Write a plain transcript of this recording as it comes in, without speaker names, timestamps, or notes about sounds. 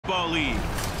league.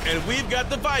 And we've got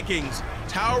the Vikings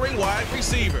towering wide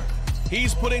receiver.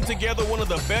 He's putting together one of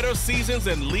the better seasons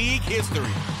in league history.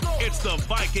 It's the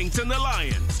Vikings and the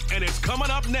Lions, and it's coming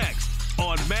up next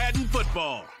on Madden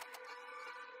Football.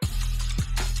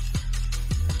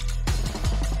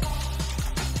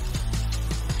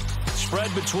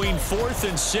 Spread between 4th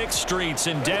and 6th Streets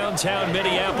in downtown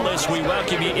Minneapolis. We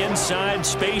welcome you inside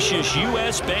spacious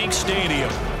U.S. Bank Stadium.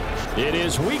 It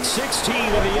is Week 16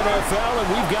 in the NFL, and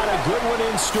we've got a good one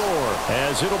in store,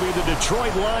 as it'll be the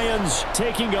Detroit Lions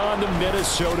taking on the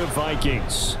Minnesota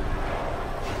Vikings.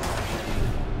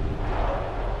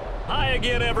 Hi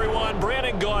again, everyone.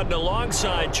 Brandon Gaudin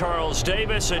alongside Charles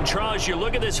Davis. And Charles, you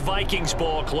look at this Vikings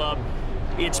ball club.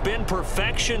 It's been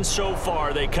perfection so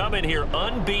far. They come in here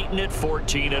unbeaten at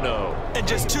 14-0. And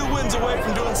just 2 wins away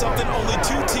from doing something only 2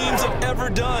 teams have ever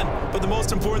done. But the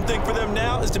most important thing for them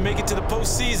now is to make it to the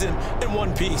postseason in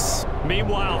one piece.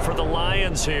 Meanwhile, for the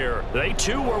Lions here, they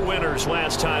too were winners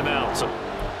last time out.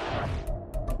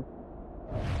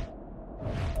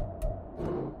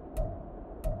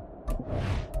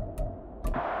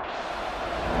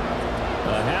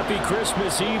 Happy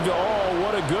Christmas Eve to all.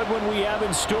 What a good one we have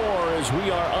in store as we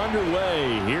are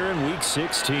underway here in Week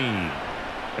 16.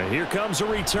 And here comes a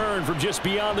return from just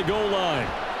beyond the goal line.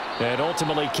 And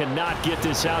ultimately cannot get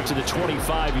this out to the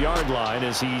 25-yard line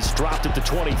as he's dropped at the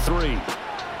 23.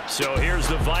 So here's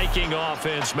the Viking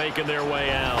offense making their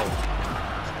way out.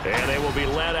 And they will be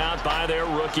led out by their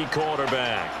rookie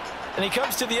quarterback. And he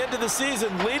comes to the end of the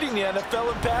season leading the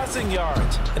NFL in passing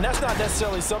yards. And that's not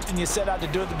necessarily something you set out to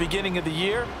do at the beginning of the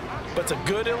year, but it's a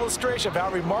good illustration of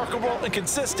how remarkable and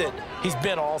consistent he's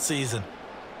been all season.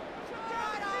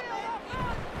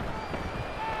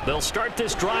 They'll start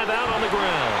this drive out on the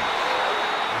ground.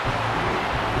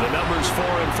 The numbers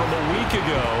for him from a week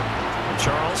ago.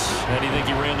 Charles, how do you think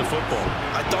he ran the football?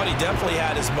 I thought he definitely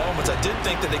had his moments. I did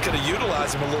think that they could have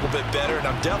utilized him a little bit better, and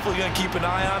I'm definitely going to keep an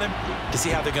eye on him to see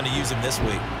how they're going to use him this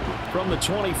week. From the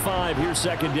 25, here's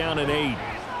 2nd down and 8.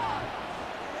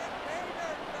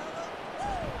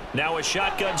 Now a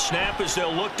shotgun snap as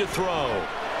they'll look to throw.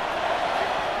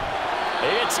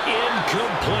 It's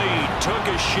incomplete. Took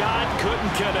a shot,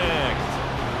 couldn't connect.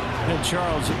 And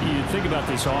Charles, you think about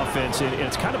this offense, and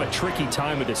it's kind of a tricky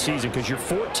time of the season because you're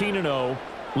 14-0,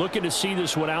 looking to see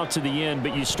this one out to the end,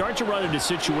 but you start to run into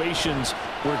situations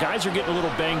where guys are getting a little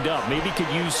banged up. Maybe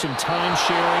could use some time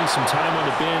sharing, some time on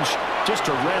the bench, just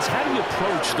to rest. How do you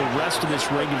approach the rest of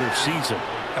this regular season?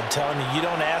 I'm telling you, you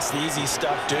don't ask the easy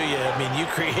stuff, do you? I mean, you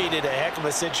created a heck of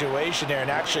a situation there,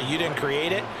 and actually you didn't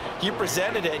create it. You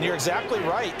presented it, and you're exactly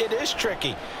right. It is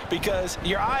tricky because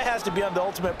your eye has to be on the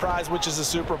ultimate prize, which is the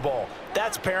Super Bowl.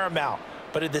 That's paramount.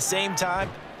 But at the same time,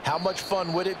 how much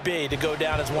fun would it be to go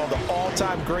down as one of the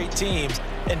all-time great teams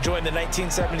and join the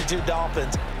 1972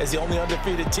 Dolphins as the only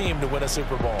undefeated team to win a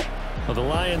Super Bowl? Well, the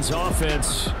Lions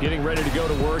offense getting ready to go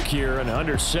to work here, and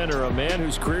under center, a man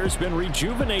whose career has been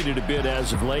rejuvenated a bit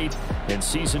as of late. In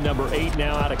season number 8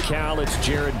 now out of Cal, it's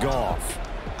Jared Goff.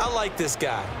 I like this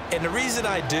guy, and the reason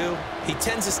I do, he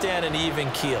tends to stay on an even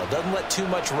keel, doesn't let too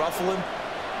much ruffle him.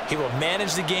 He will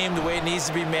manage the game the way it needs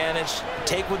to be managed,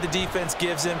 take what the defense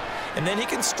gives him, and then he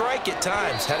can strike at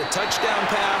times. Had a touchdown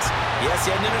pass. Yes,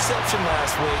 he had an interception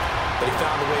last week, but he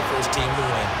found a way for his team to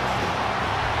win.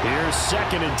 Here's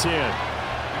 2nd and 10.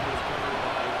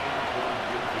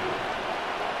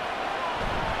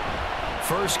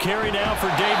 First carry now for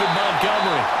David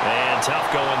Montgomery. And tough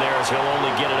going there as he'll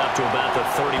only get it up to about the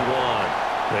 31.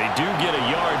 They do get a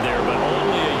yard there, but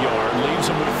only a yard. Leaves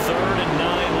them with 3rd and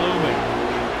 9 looming.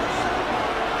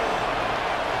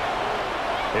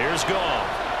 Here's Goff.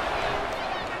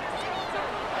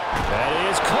 That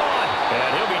is caught.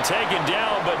 And he'll be taken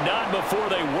down, but not before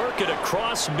they work it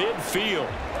across midfield.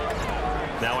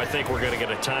 Now I think we're going to get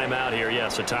a timeout here.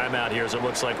 Yes, a timeout here as it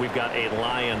looks like we've got a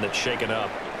Lion that's shaken up.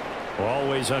 Well,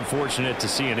 always unfortunate to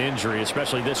see an injury,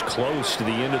 especially this close to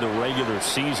the end of the regular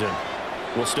season.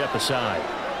 We'll step aside.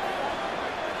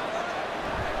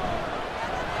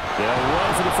 They'll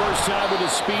run for the first time with a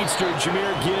speedster,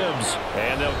 Jahmyr Gibbs.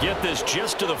 And they'll get this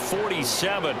just to the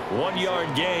 47,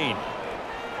 1-yard gain.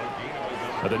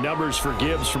 The numbers for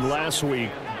Gibbs from last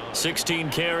week. 16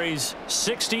 carries,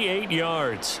 68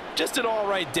 yards. Just an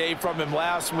all-right day from him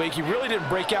last week. He really didn't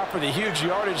break out for the huge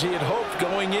yardage he had hoped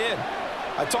going in.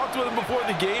 I talked with him before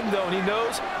the game, though, and he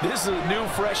knows this is a new,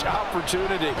 fresh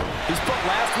opportunity. He's put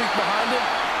last week behind him,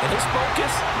 and his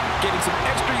focus, getting some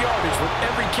extra yardage with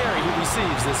every carry he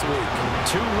receives this week.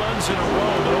 2 runs in a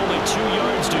row, but only 2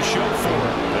 yards to show for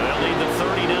it. They'll lead the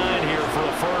 39 here for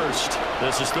the first.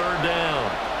 This is 3rd down.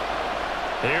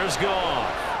 Here's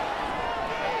Goff.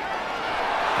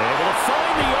 Able to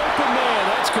find the open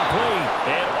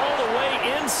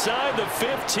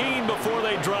 15 before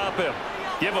they drop him.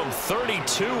 Give him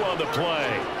 32 on the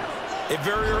play. A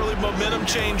very early momentum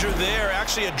changer there.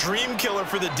 Actually a dream killer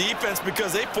for the defense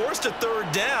because they forced a third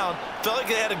down. Felt like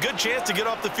they had a good chance to get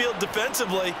off the field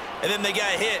defensively, and then they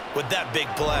got hit with that big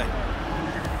play.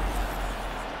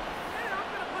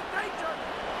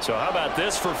 So how about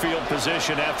this for field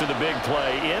position after the big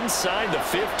play? Inside the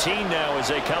 15 now as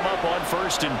they come up on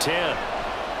 1st and 10.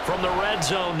 From the red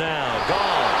zone now,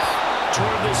 Goff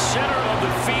toward the center of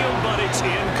the field, but it's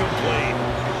incomplete.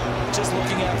 Just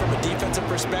looking at it from a defensive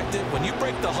perspective, when you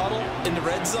break the huddle in the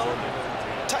red zone,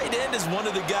 tight end is one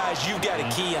of the guys you've got to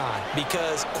key on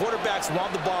because quarterbacks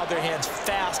want the ball in their hands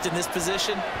fast in this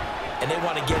position, and they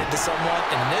want to get it to someone.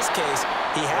 And in this case,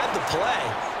 he had the play.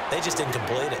 They just didn't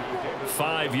complete it.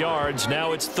 5 yards.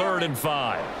 Now it's 3rd and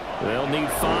 5. They'll need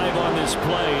 5 on this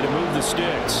play to move the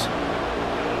sticks.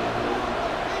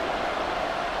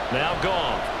 Now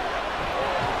Goff.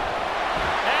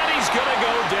 And he's going to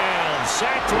go down.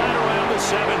 Sacked right around the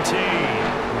 17.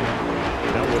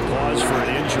 Now we'll pause for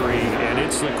an injury, and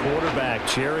it's the quarterback,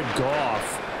 Jared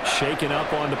Goff, shaken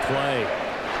up on the play.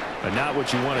 But not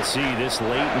what you want to see this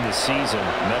late in the season.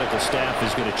 Medical staff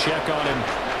is going to check on him,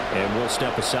 and we'll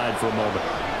step aside for a moment.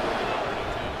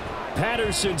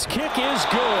 Patterson's kick is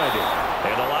good.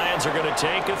 And the Lions are going to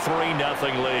take a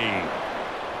 3-0 lead.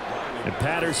 And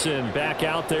Patterson back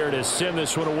out there to send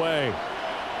this one away.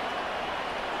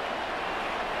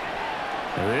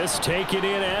 This taken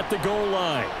in at the goal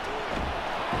line.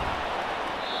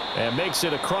 And makes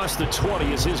it across the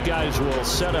 20 as his guys will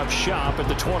set up shop at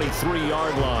the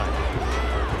 23-yard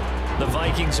line. The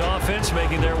Vikings offense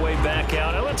making their way back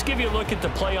out. Now let's give you a look at the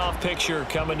playoff picture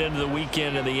coming into the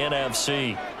weekend in the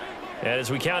NFC.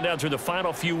 As we count down through the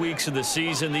final few weeks of the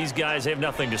season, these guys have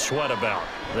nothing to sweat about.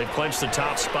 They've clinched the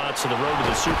top spots, so the road to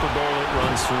the Super Bowl, it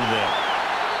runs through them.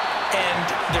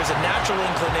 And there's a natural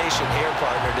inclination here,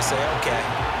 partner, to say, okay,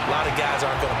 a lot of guys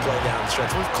aren't going to play down the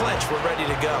stretch. We've clinched. We're ready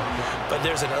to go. But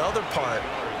there's another part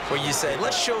where you say,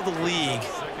 let's show the league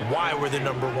why we're the #1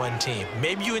 team.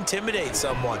 Maybe you intimidate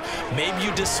someone. Maybe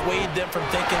you dissuade them from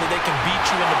thinking that they can beat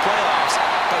you in the playoffs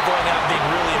by going out and being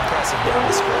really impressive down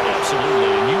the stretch.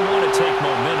 Absolutely. And you want to take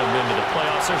momentum into the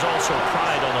playoffs. There's also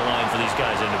pride on the line for these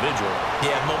guys individually.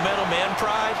 Yeah, momentum and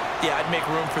pride. Yeah, I'd make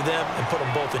room for them and put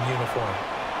them both in uniform.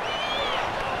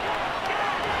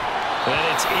 And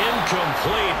it's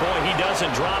incomplete. Boy, he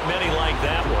doesn't drop many like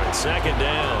that one. 2nd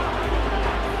down.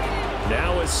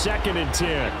 Now a 2nd and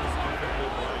 10.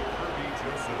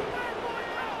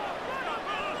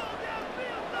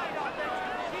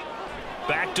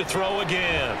 Back to throw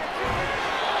again.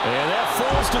 And that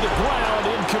falls to the ground,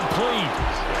 incomplete.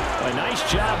 A nice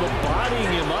job of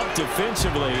bodying him up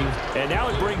defensively. And now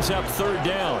it brings up 3rd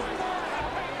down.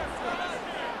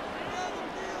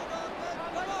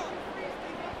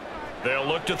 They'll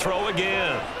look to throw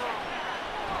again.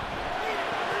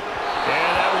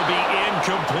 And that will be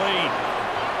incomplete.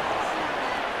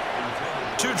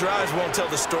 2 drives won't tell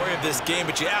the story of this game,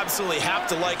 but you absolutely have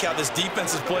to like how this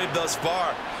defense has played thus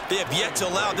far. They have yet to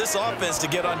allow this offense to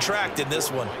get untracked in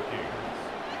this one.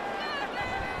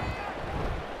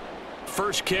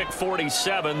 First kick,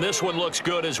 47. This one looks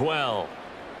good as well.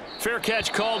 Fair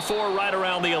catch called for right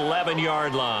around the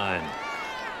 11-yard line.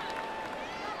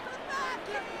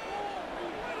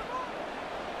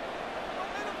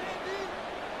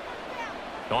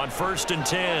 On 1st and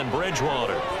 10,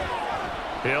 Bridgewater.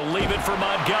 He'll leave it for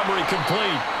Montgomery,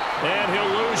 complete. And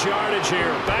he'll lose yardage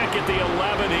here. Back at the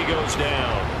 11, he goes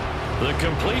down. The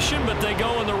completion, but they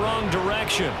go in the wrong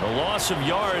direction. A loss of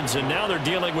yards, and now they're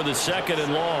dealing with a 2nd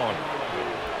and long.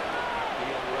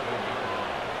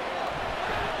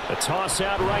 A toss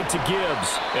out right to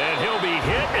Gibbs. And he'll be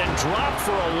hit and dropped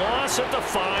for a loss at the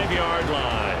 5-yard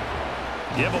line.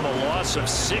 Give him a loss of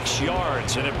 6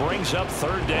 yards, and it brings up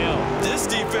 3rd down. This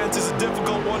defense is a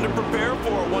difficult one to prepare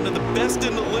for, one of the best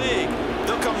in the league.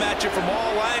 They'll come at you from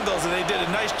all angles, and they did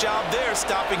a nice job there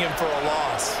stopping him for a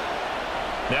loss.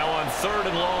 Now on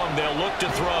 3rd and long, they'll look to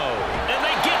throw. And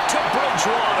they get to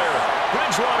Bridgewater.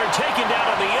 Bridgewater taken down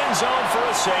in the end zone for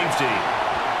a safety.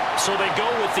 So they go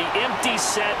with the empty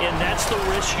set, and that's the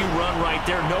risk you run right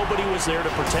there. Nobody was there to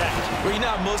protect. Well, you know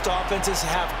how most offenses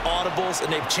have audibles,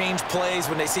 and they've changed plays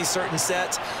when they see certain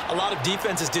sets. A lot of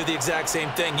defenses do the exact same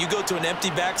thing. You go to an empty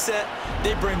back set,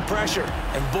 they bring pressure,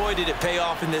 and boy, did it pay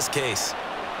off in this case.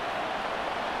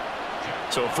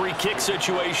 So a free kick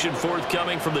situation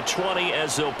forthcoming from the 20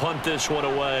 as they'll punt this one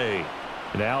away.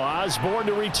 Now Osborne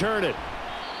to return it.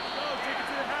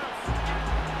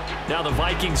 Now the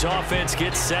Vikings offense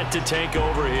gets set to take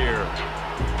over here.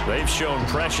 They've shown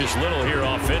precious little here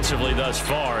offensively thus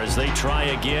far as they try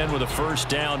again with a 1st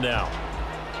down now.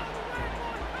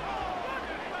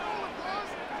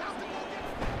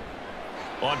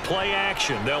 On play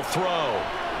action, they'll throw.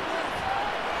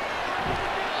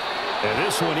 And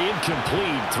this one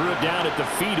incomplete. Threw it down at the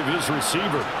feet of his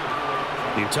receiver.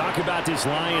 You talk about this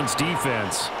Lions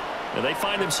defense. Now they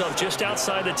find themselves just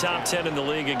outside the top 10 in the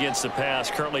league against the pass,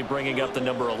 currently bringing up the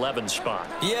number 11 spot.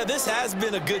 Yeah, this has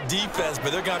been a good defense,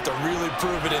 but they're going to have to really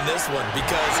prove it in this one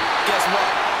because, guess what?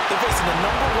 They're facing the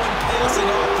number 1 passing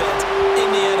offense in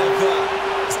the NFL.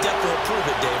 It's definitely a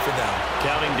prove-it day for them.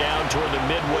 Counting down toward the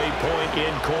midway point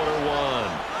in quarter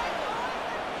 1.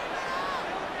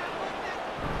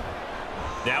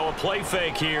 Now a play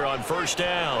fake here on first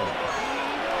down.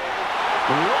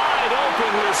 Wide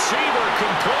open receiver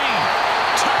complete.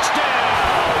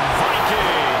 Touchdown,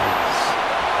 Vikings.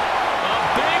 A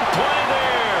big play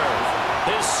there.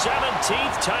 His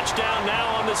 17th touchdown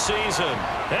now on the season.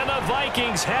 And the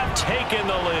Vikings have taken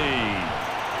the lead.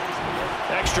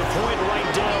 Extra point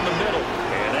right down the middle.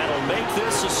 And that'll make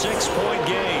this a 6-point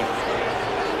game.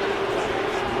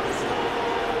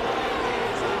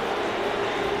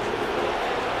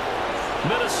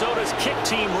 Minnesota's kick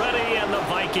team ready, and the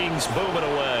Vikings moving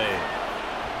away.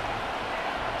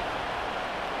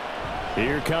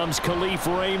 Here comes Khalif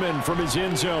Raymond from his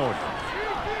end zone.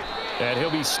 And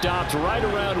he'll be stopped right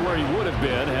around where he would have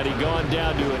been had he gone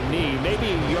down to a knee,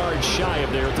 maybe a yard shy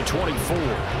of there at the 24.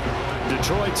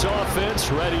 Detroit's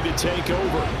offense ready to take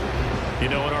over. You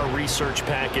know, in our research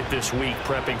packet this week,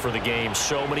 prepping for the game,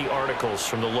 so many articles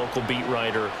from the local beat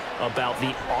writer about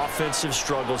the offensive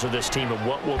struggles of this team and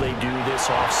what will they do this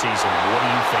offseason. What do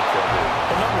you think they'll do?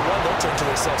 Well, number one, they'll turn to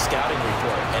their self-scouting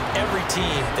report. And every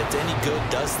team that's any good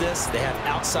does this. They have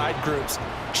outside groups.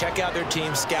 Check out their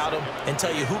team, scout them, and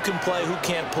tell you who can play, who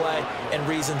can't play, and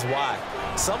reasons why.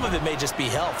 Some of it may just be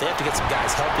health. They have to get some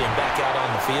guys healthy and back out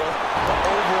on the field. But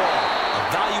overall,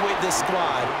 evaluate this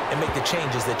squad and make the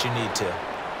changes that you need to.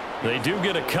 They do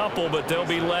get a couple, but they'll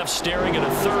be left staring at a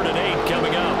 3rd and 8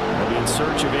 coming up. They'll be in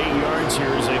search of 8 yards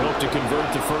here as they hope to convert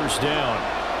the first down.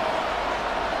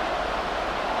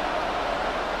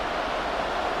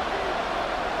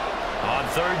 On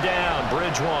 3rd down,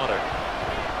 Bridgewater.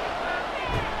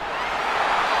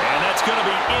 And that's going to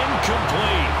be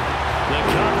incomplete. The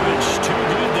coverage too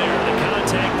good there. The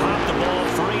contact popped the ball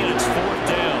free, and it's 4th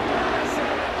down.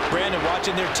 Brandon,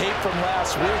 watching their tape from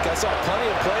last week, I saw plenty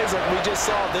of plays like we just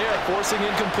saw there, forcing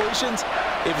incompletions.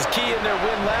 It was key in their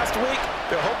win last week.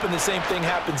 They're hoping the same thing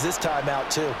happens this time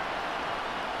out, too.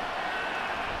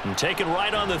 And taken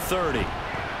right on the 30.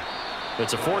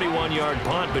 It's a 41-yard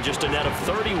punt, but just a net of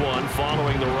 31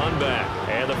 following the run back.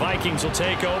 And the Vikings will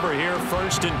take over here,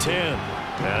 1st and 10.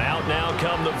 And out now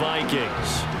come the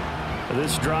Vikings.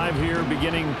 This drive here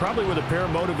beginning probably with a pair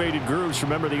of motivated groups.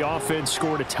 Remember, the offense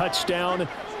scored a touchdown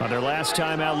on their last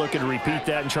time out. Looking to repeat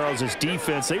that in Charles's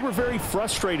defense. They were very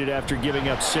frustrated after giving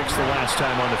up 6 the last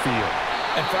time on the field.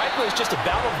 And frankly, it's just a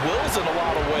battle of wills in a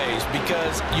lot of ways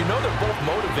because you know they're both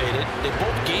motivated. They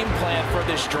both game plan for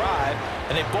this drive,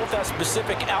 and they both have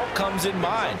specific outcomes in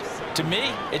mind. To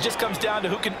me, it just comes down to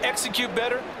who can execute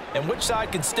better and which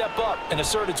side can step up and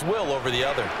assert its will over the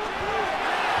other.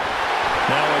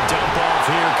 Now a dump off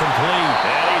here complete.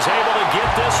 And he's able to get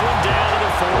this one down to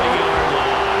the 40-yard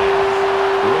line.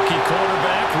 Rookie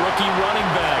quarterback, rookie running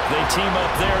back. They team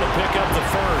up there to pick up the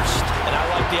first. And I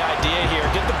like the idea here.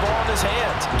 Get the ball in his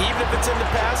hands, even if it's in the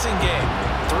passing game.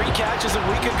 3 catches a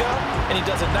week ago, and he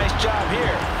does a nice job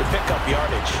here to pick up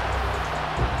yardage.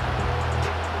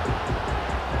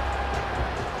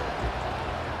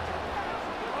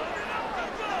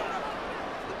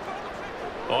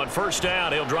 On first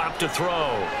down, he'll drop to throw.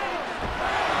 Oh,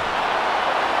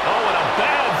 and a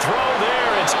bad throw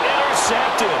there. It's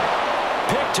intercepted.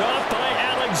 Picked off by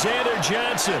Alexander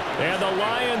Johnson. And the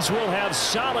Lions will have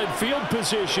solid field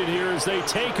position here as they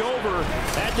take over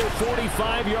at their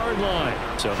 45-yard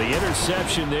line. So the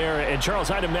interception there. And,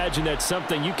 Charles, I'd imagine that's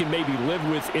something you can maybe live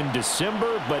with in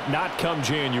December, but not come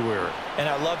January. And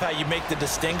I love how you make the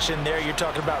distinction there. You're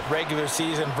talking about regular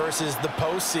season versus the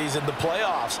postseason, the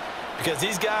playoffs. Because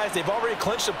these guys, they've already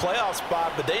clinched a playoff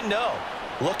spot, but they know,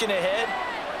 looking ahead,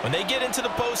 when they get into the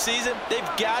postseason, they've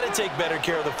got to take better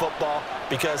care of the football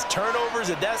because turnovers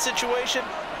in that situation,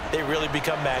 they really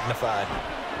become magnified.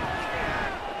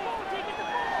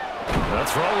 The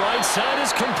throw right side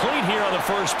is complete here on the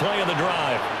first play of the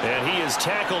drive. And he is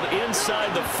tackled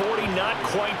inside the 40, not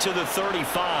quite to the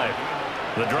 35.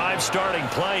 The drive starting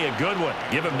play, a good one.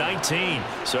 Give him 19.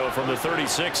 So from the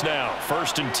 36 now,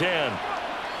 1st and 10.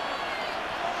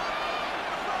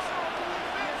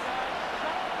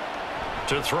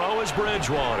 To throw is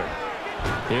Bridgewater.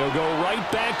 He'll go right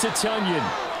back to Tunyon.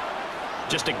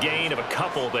 Just a gain of a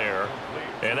couple there.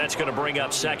 And that's going to bring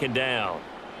up 2nd down.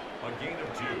 A gain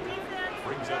of 2.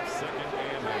 brings up 2nd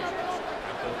and 8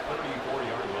 at the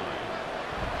 34-yard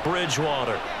line.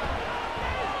 Bridgewater.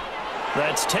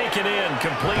 That's taken in,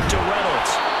 complete to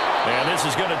Reynolds. And this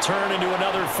is going to turn into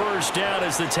another first down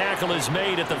as the tackle is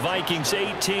made at the Vikings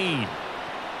 18.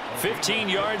 15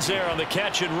 yards there on the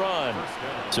catch and run.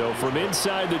 So from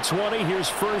inside the 20, here's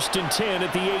 1st and 10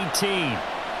 at the 18.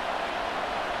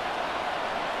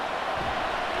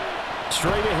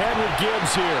 Straight ahead with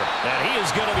Gibbs here. And he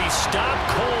is going to be stopped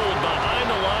cold behind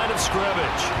the line of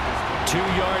scrimmage. 2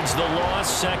 yards the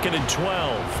loss, 2nd and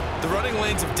 12. The running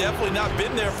lanes have definitely not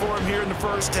been there for him here in the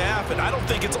first half, and I don't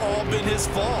think it's all been his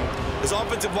fault. His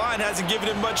offensive line hasn't given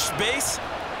him much space.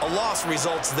 A loss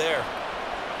results there.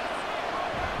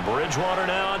 Bridgewater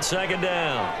now on 2nd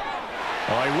down.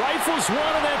 He rifles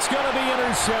one, and that's going to be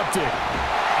intercepted.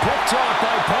 Picked off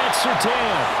by Pat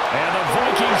Surtain. And the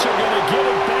Vikings are going to get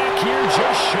it back here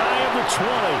just shy of the 20.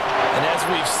 And as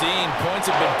we've seen, points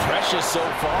have been precious so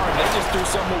far, and they just threw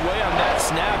some away on that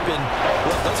snap. And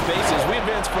let's face it, as we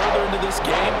advance further into this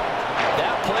game,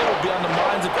 that play will be on the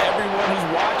minds of everyone who's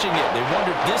watching it. They wonder,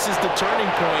 this is the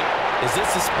turning point. Is this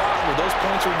the spot where those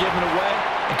points were given away?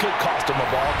 It could cost them a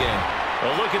ball game.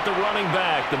 Well, look at the running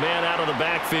back, the man out of the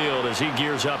backfield as he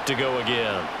gears up to go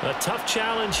again. A tough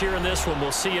challenge here in this one. We'll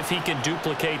see if he can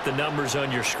duplicate the numbers on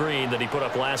your screen that he put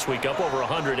up last week, up over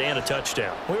 100 and a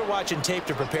touchdown. We were watching tape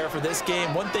to prepare for this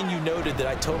game. One thing you noted that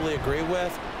I totally agree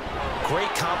with, great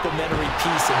complimentary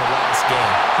piece in the last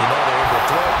game. You know, they were able to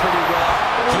throw it pretty well.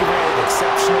 He ran it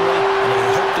exceptionally, and they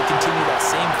hope to continue that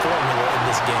same formula in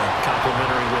this game.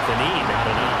 Complimentary with an E, not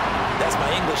an I. That's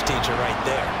my English teacher right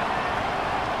there.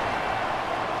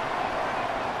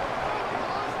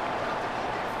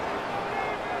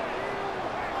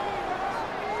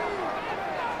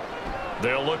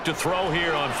 They'll look to throw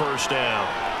here on 1st down.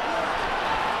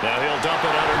 Now he'll dump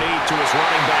it underneath to his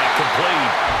running back,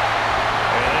 complete.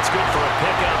 And that's good for a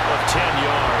pickup of 10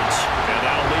 yards. And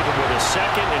that'll leave him with a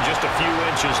 2nd and just a few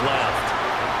inches left.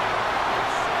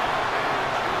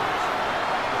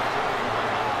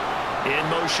 In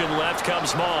motion left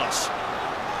comes Moss.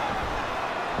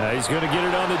 He's going to get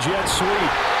it on the jet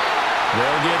sweep.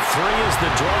 They'll get 3 as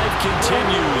the drive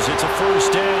continues. It's a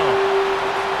 1st down.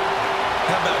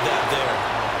 How about that there?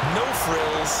 No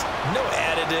frills, no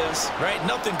additives, right?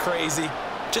 Nothing crazy.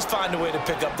 Just find a way to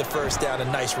pick up the 1st down. A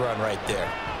nice run right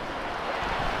there.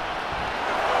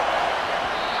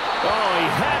 Oh, he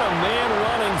had a man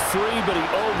running free, but he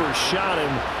overshot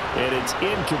him, and it's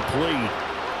incomplete.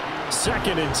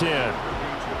 2nd and 10.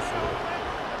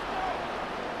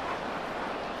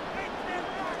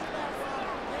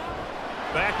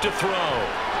 Back to throw.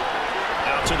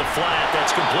 Out to the flat.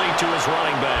 That's complete to his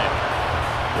running back.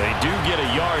 They do get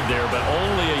a yard there, but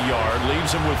only a yard.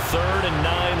 Leaves him with 3rd and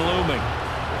 9 looming.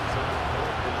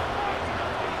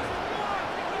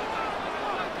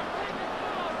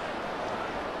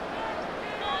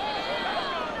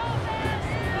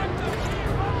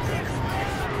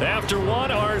 After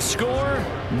one, our score,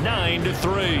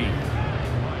 9-3.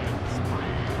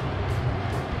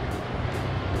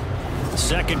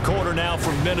 Second quarter now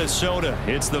from Minnesota.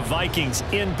 It's the Vikings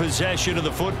in possession of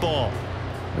the football.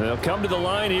 They'll come to the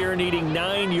line here needing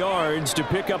 9 yards to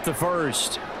pick up the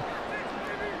 1st.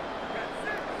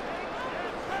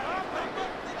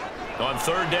 On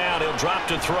 3rd down, he'll drop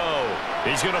to throw.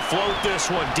 He's going to float this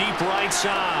one deep right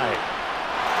side.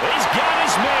 He's got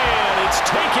his man. It's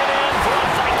taken in for a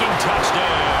Viking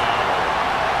touchdown.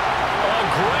 A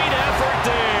great effort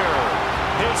there.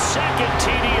 His 2nd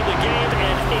TD of the game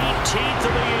and 18th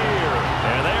of the year.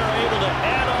 And they're able to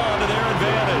add on to their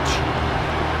advantage.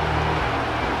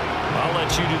 I'll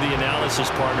let you do the analysis,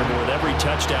 partner, but with every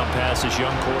touchdown pass his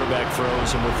young quarterback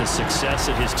throws and with the success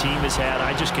that his team has had,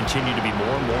 I just continue to be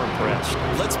more and more impressed.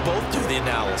 Let's both do the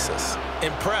analysis.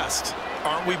 Impressed,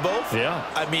 aren't we both? Yeah.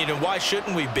 I mean, and why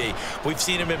shouldn't we be? We've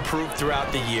seen him improve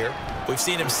throughout the year. We've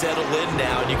seen him settle in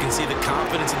now, and you can see the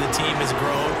confidence of the team has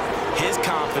grown. His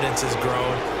confidence has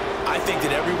grown. I think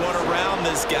that everyone around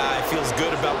this guy feels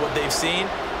good about what they've seen,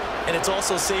 and it's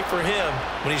also safe for him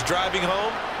when he's driving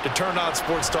home to turn on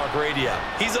Sports Talk Radio.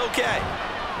 He's okay.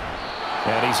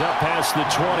 And he's up past the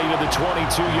 20 to the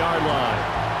 22-yard line.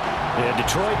 And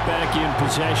Detroit back in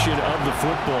possession of the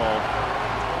football.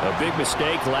 A big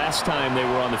mistake last time they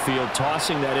were on the field,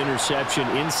 tossing that interception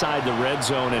inside the red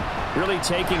zone and really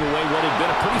taking away what had been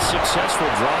a pretty successful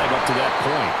drive up to that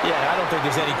point. Yeah, I don't think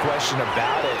there's any question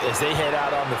about it. As they head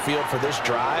out on the field for this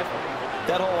drive,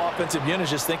 that whole offensive unit is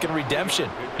just thinking redemption.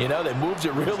 You know, they moved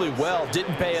it really well,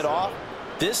 didn't pay it off.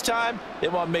 This time, they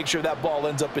want to make sure that ball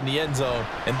ends up in the end zone,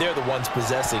 and they're the ones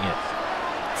possessing it.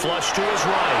 Flush to his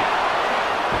right.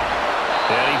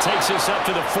 And he takes this up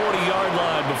to the 40-yard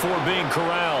line before being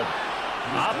corralled.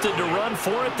 Opted to run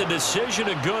for it. The decision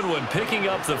a good one. Picking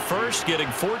up the first, getting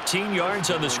 14 yards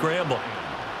on the scramble.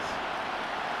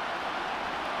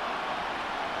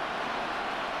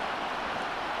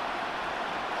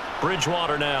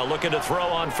 Bridgewater now looking to throw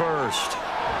on first.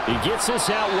 He gets this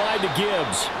out wide to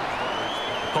Gibbs.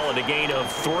 Call it a gain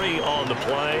of 3 on the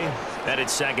play. And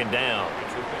it's second down.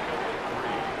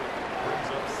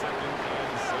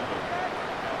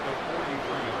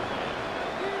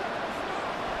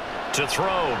 To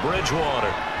throw, Bridgewater.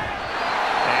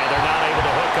 And they're not able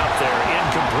to hook up there.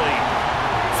 Incomplete.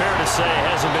 Fair to say,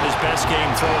 hasn't been his best game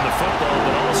throwing the football,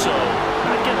 but also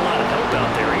not getting a lot of help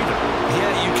out there either. Yeah,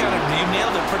 you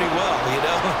nailed it pretty well, you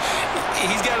know.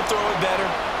 He's got to throw it better.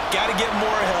 Got to get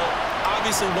more help.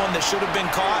 Obviously one that should have been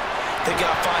caught. They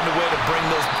got to find a way to bring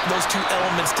those two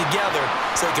elements together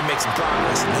so they can make some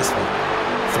progress in this one.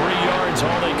 3 yards,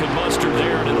 all they could muster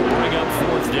there, and it'll bring up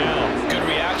 4th down. Good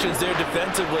reactions there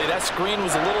defensively. That screen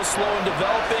was a little slow in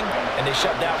developing, and they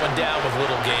shut that one down with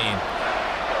little gain.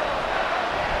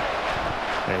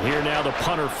 And here now the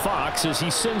punter Fox as he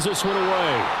sends this one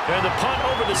away. And the punt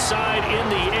over the side in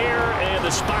the air, and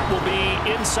the spot will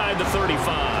be inside the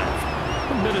 35.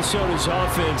 Minnesota's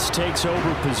offense takes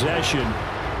over possession.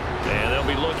 And they'll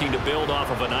be looking to build off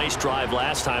of a nice drive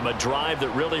last time, a drive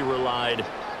that really relied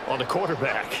on the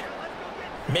quarterback.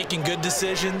 Making good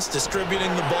decisions, distributing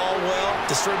the ball well,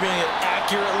 distributing it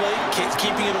accurately,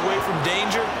 keeping it away from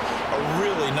danger. A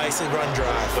really nicely run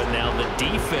drive. But now the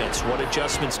defense, what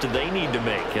adjustments do they need to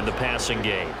make in the passing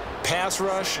game? Pass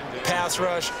rush, pass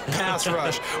rush, pass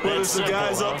rush. Whether it's the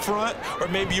guys up front or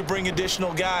maybe you bring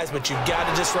additional guys, but you've got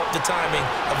to disrupt the timing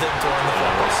of them throwing the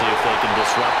football. We'll see if they can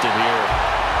disrupt it here.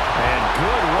 And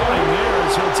good running there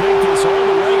as he'll take this all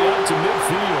the way up to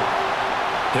midfield.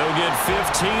 He'll get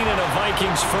 15 and a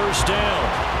Vikings first down.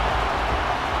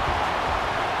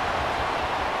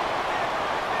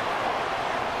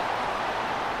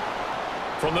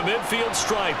 From the midfield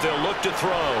stripe, they'll look to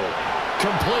throw.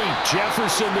 Complete.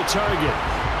 Jefferson the target.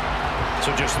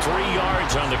 So just 3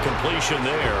 yards on the completion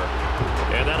there.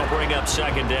 And that'll bring up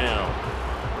second down.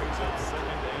 Brings up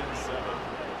 2nd and 7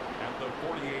 at the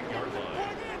 48-yard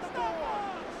line.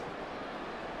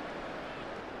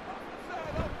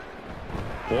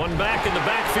 One back in the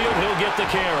backfield, he'll get the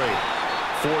carry.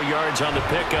 4 yards on the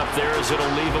pickup there as it'll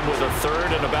leave him with a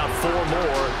third and about 4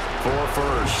 more for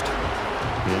first.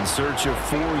 In search of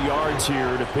 4 yards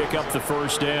here to pick up the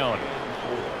first down.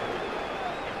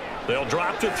 They'll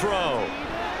drop to throw.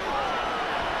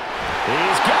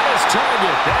 He's got his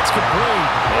target. That's complete.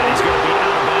 And he's going to be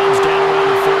out of bounds down around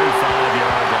the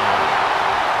 35-yard line.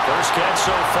 First catch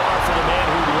so far for the man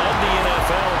who led the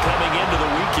NFL coming into the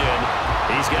weekend.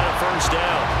 He's got a first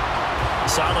down.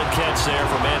 Solid catch there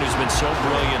for a man who's been so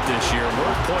brilliant this year.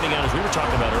 Worth pointing out, as we were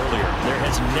talking about earlier, there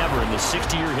has never in the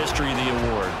 60-year history of the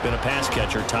award been a pass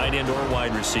catcher, tight end, or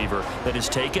wide receiver that has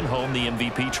taken home the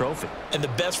MVP trophy. And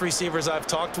the best receivers I've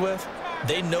talked with,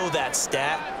 they know that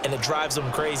stat, and it drives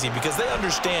them crazy because they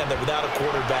understand that without a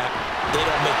quarterback, they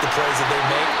don't make the plays that they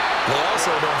make. They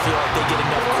also don't feel like they get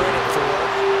enough credit for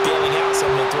bailing out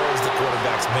some of the throws the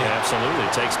quarterbacks make. Absolutely.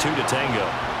 It takes 2 to tango.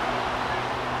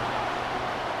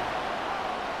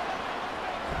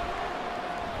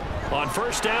 On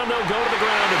first down, they'll go to the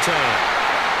ground attack.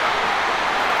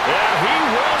 Yeah, he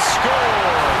will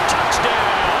score.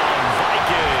 Touchdown,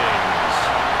 Vikings.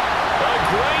 A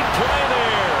great play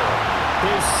there.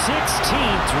 His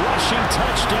 16th rushing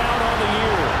touchdown on the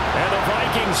year. And the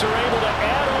Vikings are able to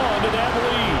add on to that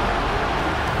lead.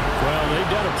 Well, they've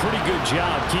done a pretty good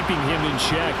job keeping him in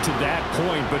check to that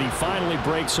point, but he finally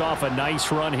breaks off a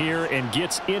nice run here and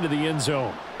gets into the end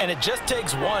zone. And it just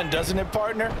takes one, doesn't it,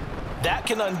 partner? That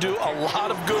can undo a lot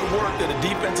of good work that a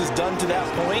defense has done to that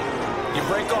point. You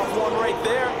break off one right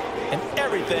there, and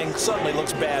everything suddenly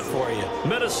looks bad for you.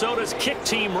 Minnesota's kick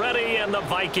team ready, and the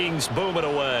Vikings boom it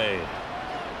away.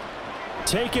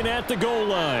 Taken at the goal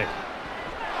line.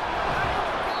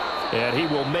 And he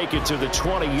will make it to the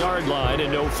 20-yard line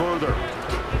and no further.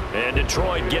 And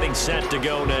Detroit getting set to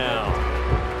go now.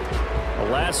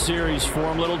 The last series for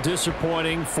him, a little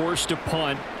disappointing, forced to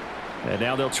punt. And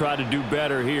now they'll try to do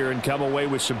better here and come away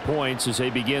with some points as they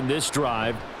begin this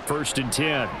drive. 1st and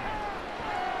 10.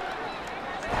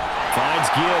 Finds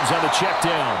Gibbs on the check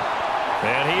down.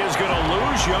 And he is going to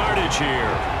lose yardage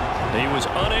here. He was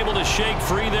unable to shake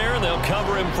free there, and they'll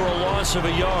cover him for a loss of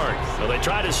a yard. So they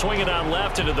try to swing it on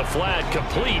left into the flat,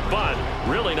 complete, but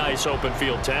really nice open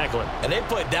field tackling. And they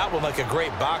played that one like a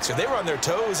great boxer. They were on their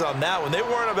toes on that one. They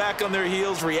weren't back on their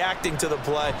heels reacting to the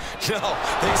play. No,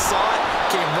 they saw it,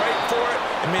 came right for it,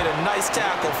 and made a nice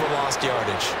tackle for lost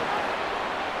yardage.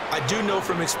 I do know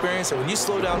from experience that when you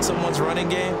slow down someone's running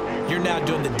game, you're now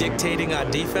doing the dictating on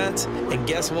defense, and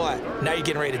guess what? Now you're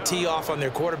getting ready to tee off on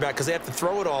their quarterback because they have to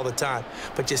throw it all the time.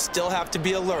 But you still have to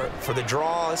be alert for the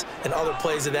draws and other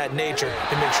plays of that nature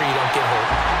to make sure you don't get hurt.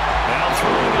 Now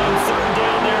throwing on third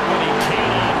down there, but he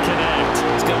cannot connect.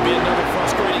 It's going to be another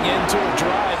frustrating end to a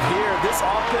drive here. This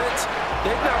offense,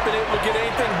 they've not been able to get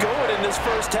anything going in this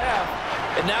first half.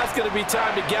 And now it's going to be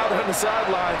time to gather on the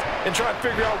sidelines and try and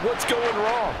figure out what's going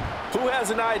wrong. Who has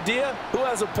an idea? Who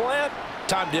has a plan?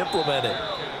 Time to implement it.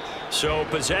 So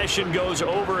possession goes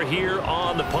over here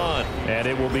on the punt. And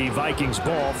it will be Vikings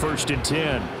ball, 1st and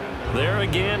 10. There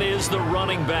again is the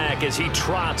running back as he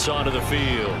trots onto the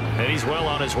field. And he's well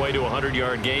on his way to a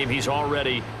 100-yard game. He's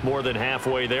already more than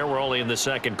halfway there. We're only in the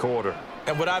second quarter.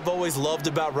 And what I've always loved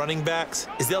about running backs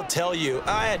is they'll tell you,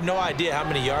 I had no idea how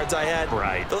many yards I had.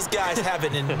 Right. Those guys have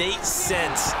an innate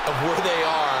sense of where they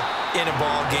are in a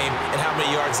ball game and how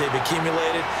many yards they've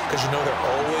accumulated because you know they're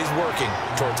always working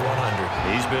towards 100.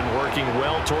 He's been working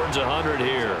well towards 100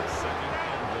 here.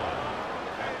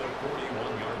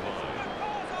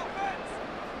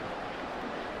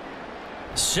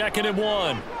 Second and 1.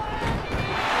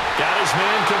 Got his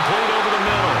man complete over the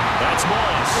middle. That's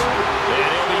Moss. And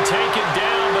he'll be taken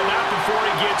down, but not before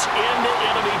he gets into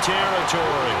enemy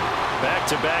territory.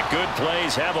 Back-to-back good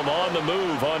plays have him on the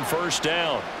move on 1st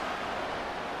down.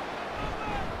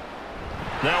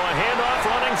 Now a handoff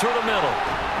running through the middle.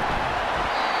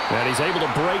 And he's able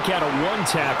to break out of one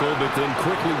tackle, but then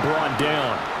quickly brought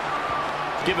down.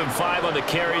 Give him 5 on the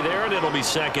carry there, and it'll be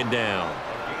 2nd down.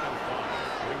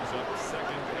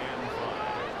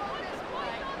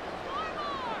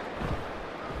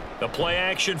 The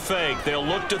play-action fake. They'll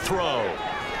look to throw.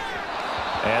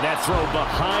 And that throw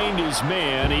behind his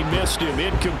man. He missed him.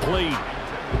 Incomplete.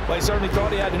 Well, he certainly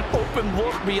thought he had an open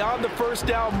look beyond the 1st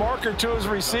down marker to his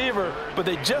receiver, but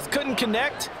they just couldn't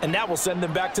connect, and that will send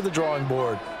them back to the drawing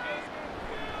board.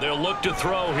 They'll look to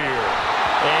throw here.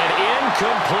 And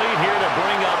incomplete here to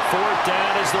bring up 4th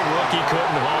down as the rookie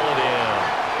couldn't haul it in.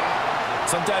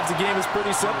 Sometimes the game is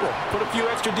pretty simple. Put a few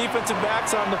extra defensive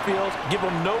backs on the field, give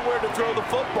them nowhere to throw the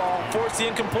football, force the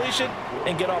incompletion,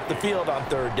 and get off the field on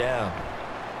 3rd down.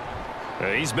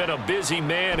 He's been a busy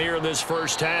man here in this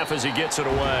first half as he gets it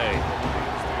away.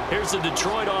 Here's the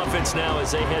Detroit offense now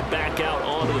as they head back out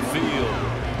onto the field.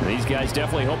 These guys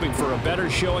definitely hoping for a better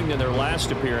showing than their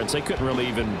last appearance. They couldn't really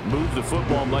even move the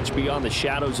football much beyond the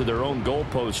shadows of their own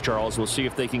goalpost, Charles. We'll see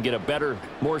if they can get a better,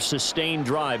 more sustained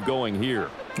drive going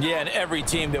here. Yeah, and every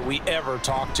team that we ever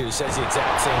talk to says the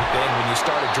exact same thing. When you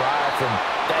start a drive from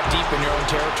that deep in your own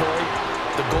territory,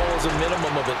 the goal is a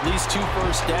minimum of at least 2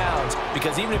 first downs,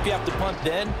 because even if you have to punt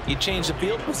then, you change the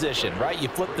field position, right? You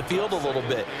flip the field a little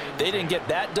bit. They didn't get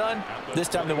that done. This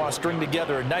time they want to string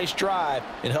together a nice drive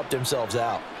and help themselves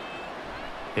out.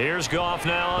 Here's Goff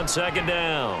now on 2nd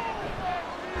down.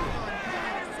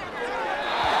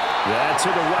 That's to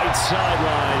the right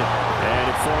sideline, and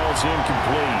it falls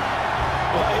incomplete.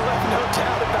 Well, he left no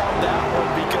doubt about that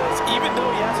one, because even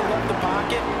though he hasn't left the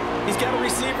pocket, he's got a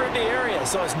receiver in the area,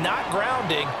 so it's not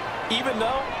grounding, even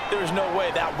though there's no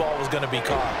way that ball was going to be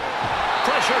caught.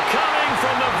 Pressure coming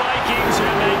from the Vikings,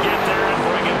 and they get there and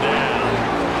bring him down.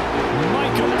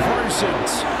 Michael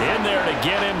Parsons in there to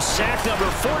get him. Sack number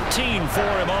 14 for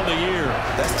him on the year.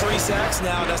 That's 3 sacks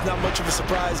now. That's not much of a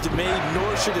surprise to me,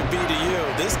 nor should it be to you.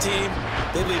 This team,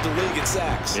 they lead the league in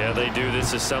sacks. Yeah, they do.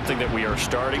 This is something that we are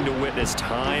starting to witness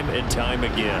time and time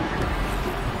again.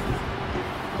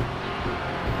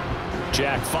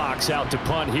 Jack Fox out to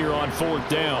punt here on 4th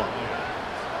down.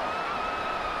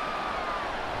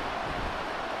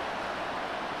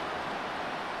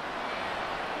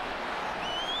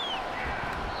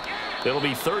 It'll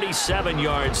be 37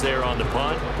 yards there on the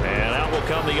punt, and out will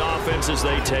come the offense as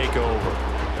they take over.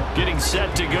 Getting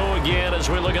set to go again as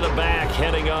we look at the back,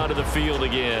 heading onto the field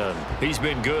again. He's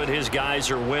been good. His guys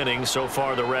are winning. So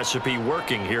far, the recipe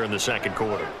working here in the second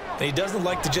quarter. He doesn't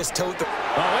like to just tote the...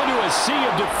 into a sea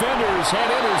of defenders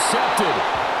and intercepted.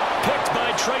 Picked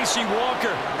by Tracy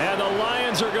Walker. And the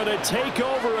Lions are going to take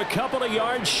over a couple of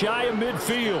yards shy of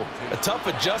midfield. A tough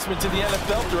adjustment to the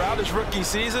NFL throughout his rookie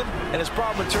season, and his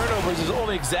problem with turnovers is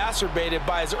only exacerbated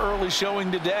by his early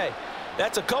showing today.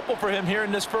 That's a couple for him here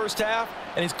in this first half,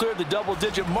 and he's cleared the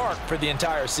double-digit mark for the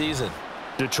entire season.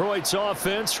 Detroit's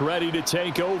offense ready to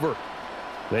take over.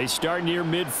 They start near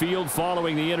midfield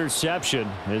following the interception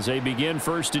as they begin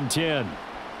 1st and 10.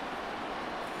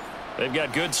 They've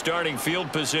got good starting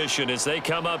field position as they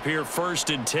come up here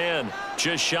 1st and 10,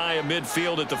 just shy of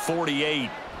midfield at the 48.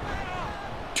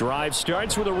 Drive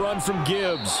starts with a run from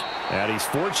Gibbs. And he's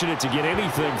fortunate to get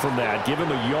anything from that. Give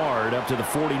him a yard up to the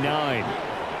 49.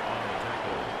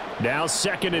 Now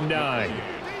 2nd and 9.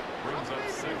 Brings up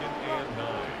 2nd and 9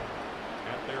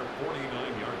 at their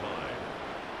 49-yard line.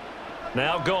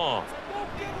 Now Goff.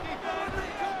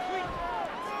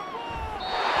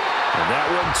 And that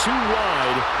one too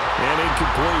wide and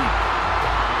incomplete.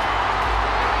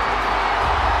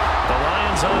 The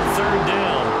Lions on 3rd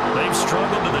down. They've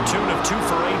struggled to the tune of 2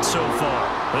 for 8 so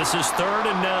far. This is 3rd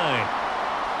and 9.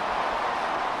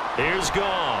 Here's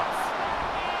Goff.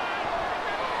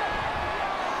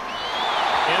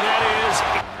 And that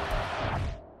is...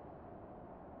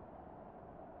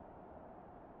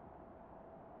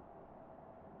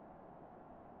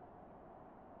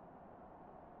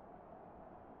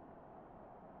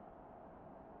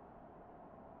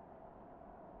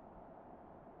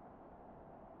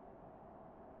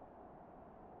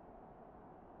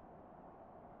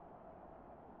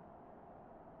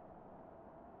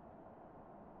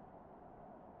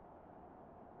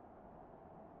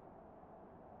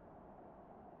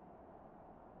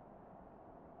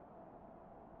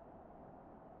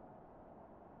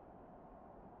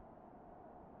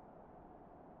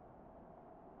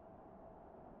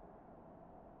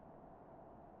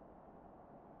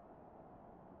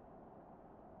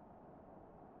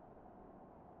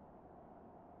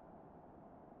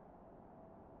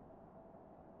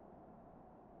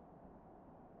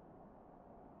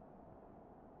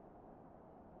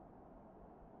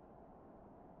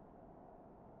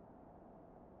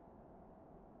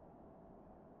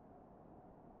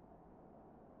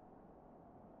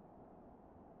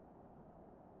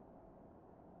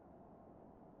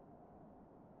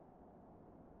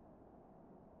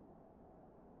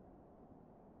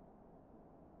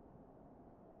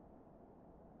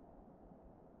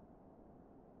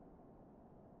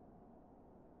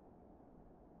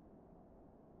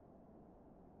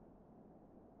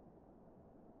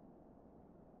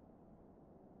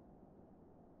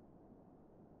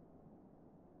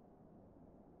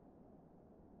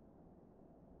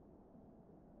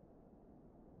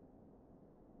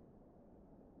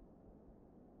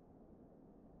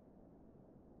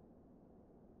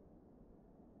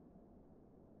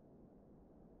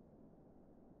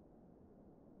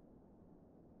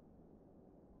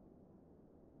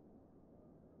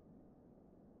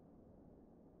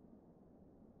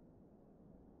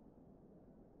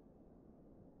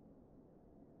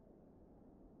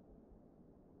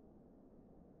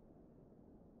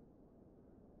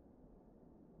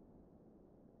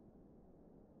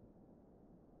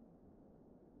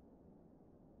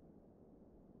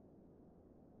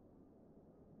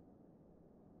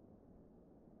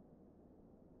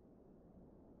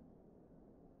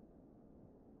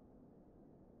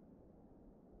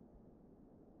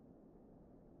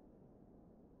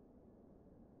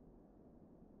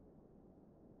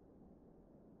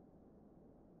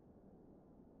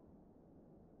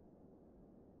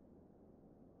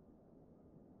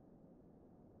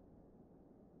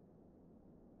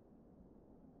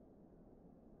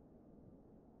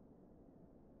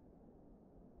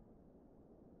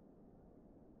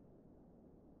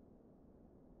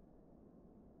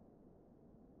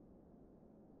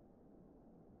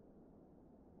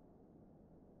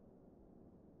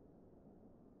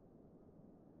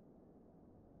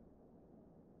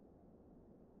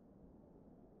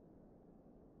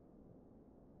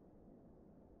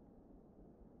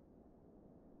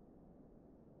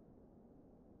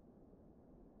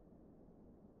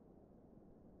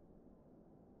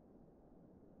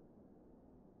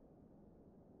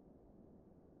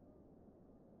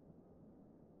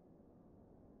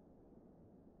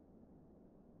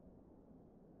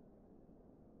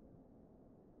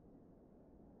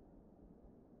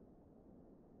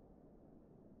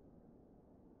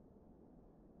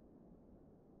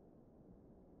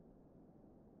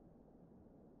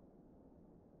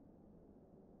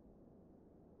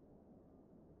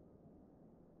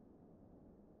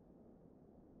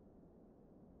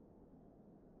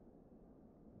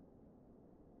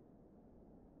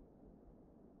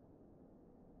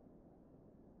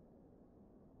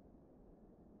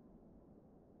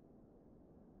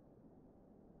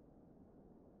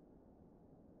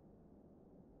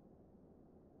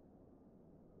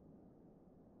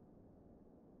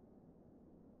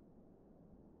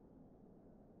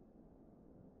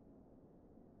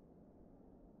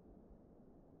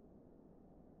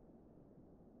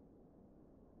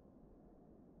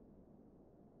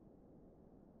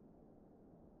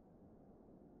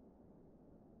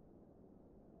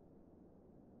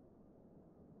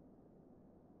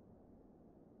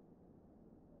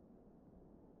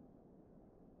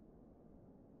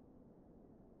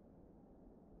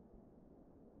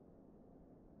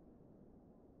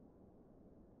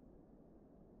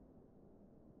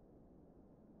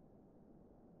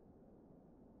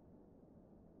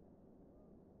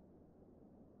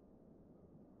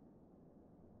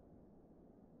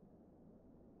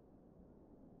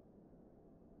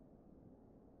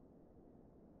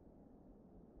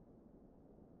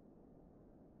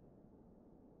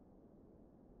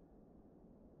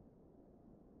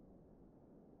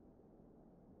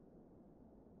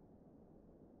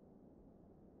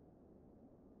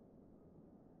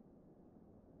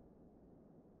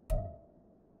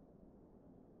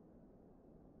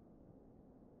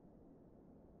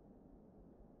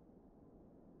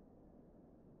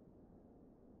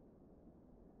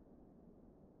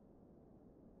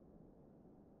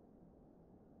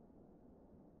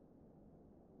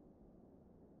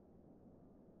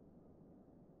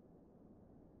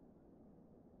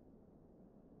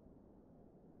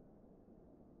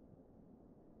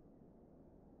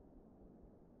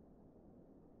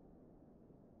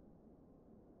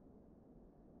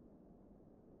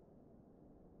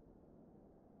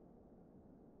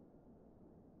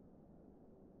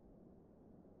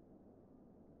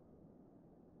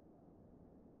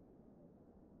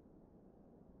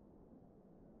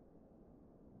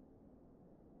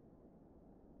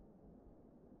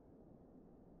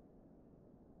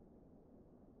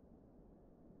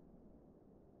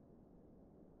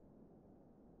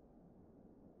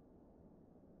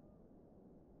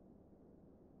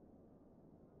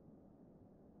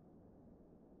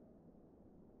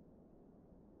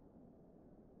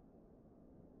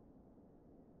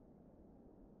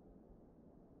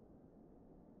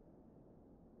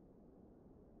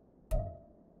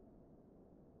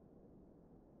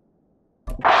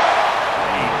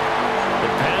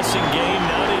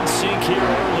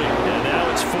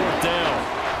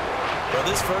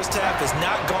 this first half has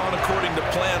not gone according to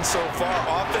plan so far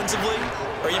offensively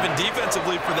or even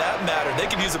defensively for that matter. They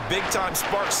could use a big-time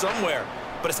spark somewhere,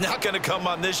 but it's not going to come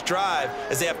on this drive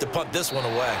as they have to punt this one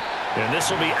away. And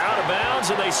this will be out of bounds,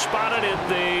 and they spot it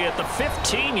at the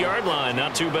 15-yard line.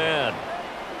 Not too bad.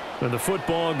 And the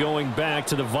football going back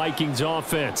to the Vikings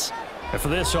offense. And for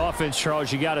this offense,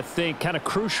 Charles, you got to think kind of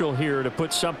crucial here to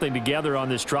put something together on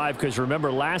this drive, because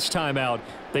remember last time out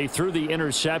they threw the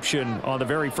interception on the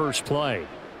very first play.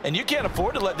 And you can't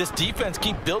afford to let this defense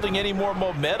keep building any more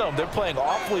momentum. They're playing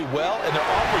awfully well, and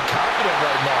they're awfully confident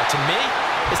right now. To me,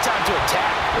 it's time to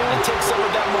attack and take some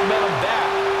of that momentum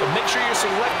back. But make sure you're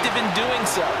selective in doing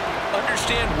so.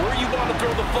 Understand where you want to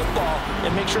throw the football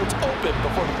and make sure it's open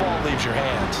before the ball leaves your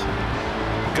hands.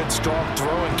 Good, strong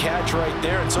throw and catch right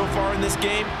there. And so far in this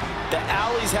game, the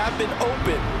alleys have been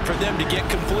open for them to get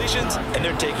completions, and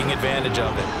they're taking advantage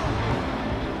of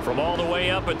it. From all the way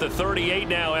up at the 38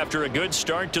 now after a good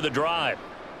start to the drive.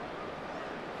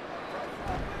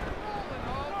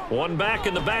 One back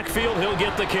in the backfield, he'll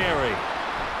get the carry.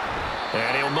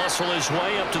 And he'll muscle his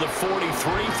way up to the 43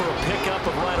 for a pickup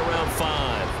of right around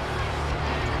 5.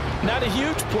 Not a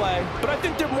huge play, but I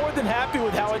think they're more than happy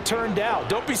with how it turned out.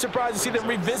 Don't be surprised to see them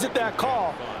revisit that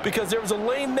call, because there was a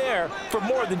lane there for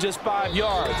more than just 5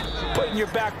 yards. Put it in your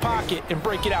back pocket and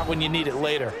break it out when you need it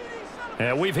later.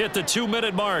 And we've hit the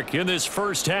 2-minute mark in this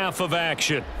first half of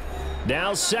action.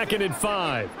 Now 2nd and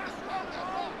 5.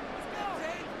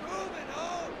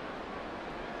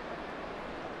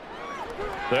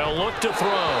 They'll look to throw,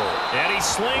 and he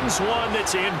slings one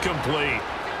that's incomplete.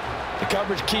 The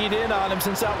coverage keyed in on him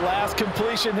since that last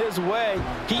completion his way.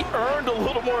 He earned a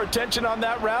little more attention on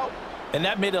that route, and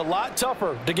that made it a lot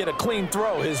tougher to get a clean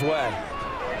throw his way.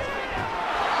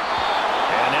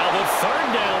 And now the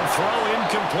 3rd down throw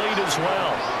incomplete as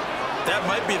well. That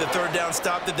might be the 3rd down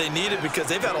stop that they needed, because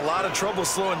they've had a lot of trouble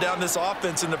slowing down this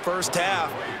offense in the first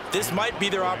half. This might be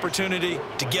their opportunity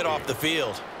to get off the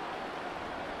field.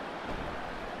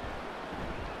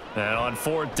 And on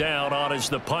 4th down, on is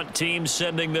the punt team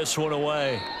sending this one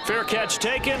away. Fair catch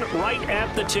taken right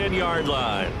at the 10-yard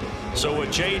line. So a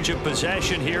change of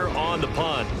possession here on the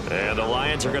punt. And the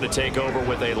Lions are going to take over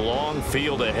with a long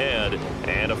field ahead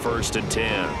and a 1st and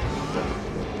 10.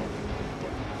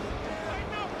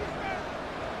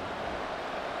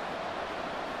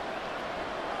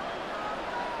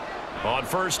 On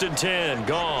 1st and 10,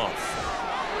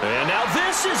 Goff. And now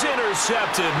this is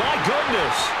intercepted. My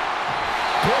goodness.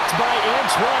 Picked by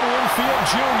Antoine Winfield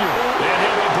Jr. And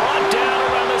he'll be brought down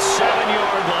around the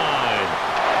 7-yard line.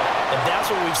 And that's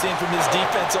what we've seen from this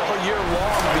defense all year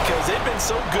long, because they've been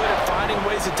so good at finding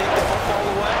ways to take the football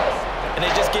away. And they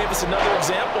just gave us another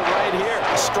example right here.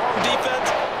 A strong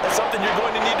defense, that's something you're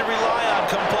going to need to rely on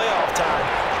come playoff time.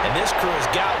 And this crew has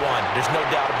got one. There's no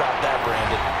doubt about that,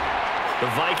 Brandon. The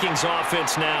Vikings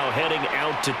offense now heading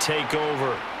out to take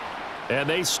over. And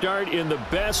they start in the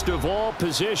best of all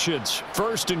positions,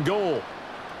 1st and goal.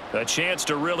 A chance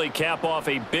to really cap off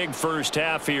a big first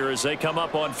half here as they come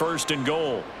up on 1st and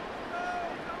goal.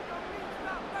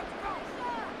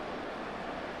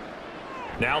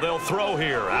 Now they'll throw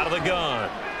here out of the gun.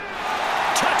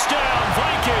 Touchdown,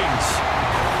 Vikings!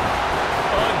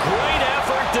 A great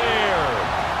effort there.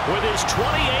 With his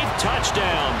 28th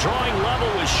touchdown, drawing level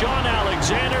with Sean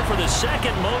Alexander for the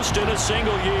 2nd most in a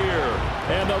single year.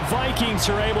 And the Vikings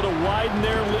are able to widen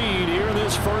their lead here in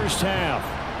this first half.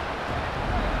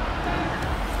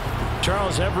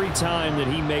 Charles, every time that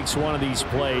he makes one of these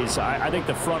plays, I think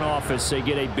the front office, they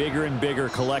get a bigger and bigger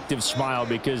collective smile,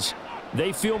 because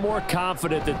they feel more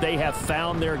confident that they have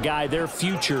found their guy, their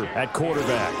future at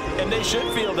quarterback. And they should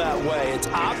feel that way. It's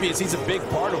obvious he's a big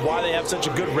part of why they have such a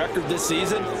good record this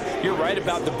season. You're right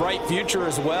about the bright future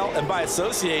as well, and by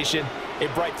association, a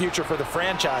bright future for the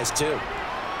franchise too.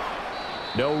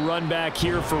 No run back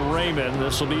here for Raymond.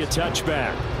 This will be a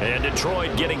touchback. And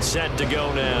Detroit getting set to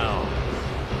go now.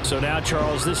 So now,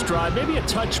 Charles, this drive maybe a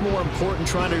touch more important,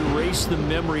 trying to erase the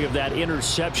memory of that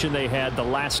interception they had the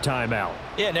last time out.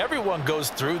 Yeah, and everyone goes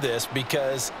through this,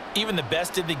 because even the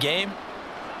best in the game,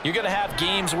 you're going to have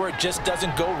games where it just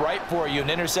doesn't go right for you and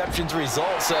interceptions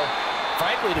result. So,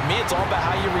 frankly, to me, it's all about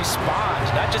how you respond,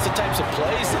 not just the types of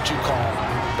plays that you call,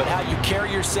 but how you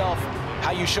carry yourself,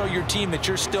 how you show your team that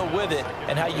you're still with it,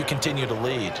 and how you continue to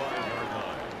lead.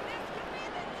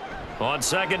 On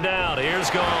 2nd down,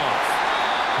 here's Goff.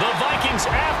 The Vikings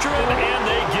after him, and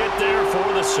they get there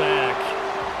for the sack.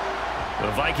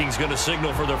 The Vikings going to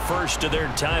signal for the first of their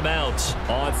timeouts.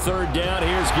 On 3rd down,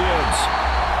 here's Gibbs.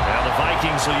 Now the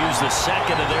Vikings will use the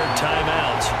 2nd of their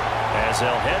timeouts. as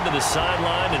they'll head to the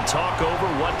sideline and talk over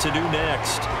what to do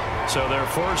next. So they're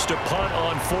forced to punt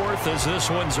on fourth as this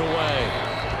one's away.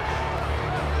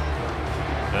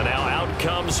 And now out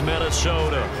comes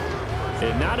Minnesota.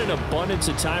 And not an abundance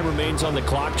of time remains on the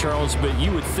clock, Charles, but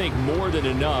you would think more than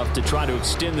enough to try to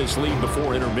extend this lead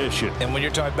before intermission. And when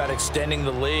you're talking about extending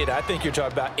the lead, I think you're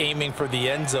talking about aiming for the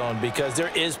end zone because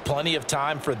there is plenty of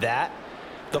time for that.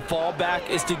 The fallback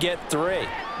is to get 3.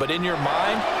 But in your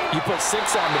mind, you put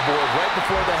 6 on the board right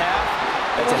before the half.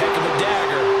 That's a heck of a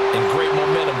dagger and great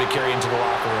momentum to carry into the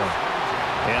locker room.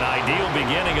 An ideal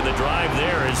beginning of the drive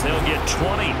there as they'll get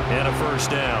 20 and a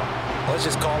first down. Let's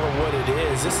just call it what it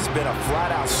is. This has been a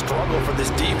flat-out struggle for this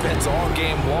defense all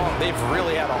game long. They've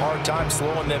really had a hard time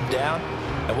slowing them down.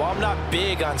 And while I'm not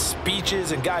big on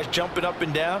speeches and guys jumping up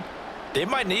and down, they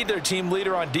might need their team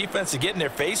leader on defense to get in their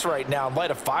face right now and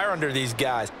light a fire under these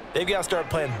guys. They've got to start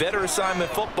playing better assignment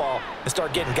football and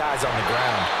start getting guys on the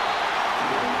ground.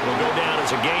 It'll go down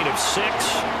as a gain of 6,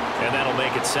 and that'll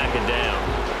make it second down.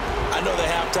 I know the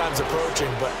halftime's approaching,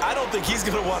 but I don't think he's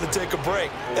going to want to take a break.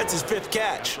 That's his 5th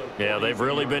catch. Yeah, they've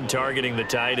really been targeting the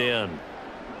tight end.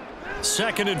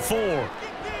 2nd and 4.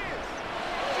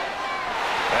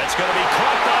 That's going to be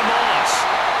caught by Moss.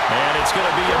 And it's going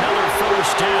to be another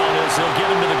first down as they'll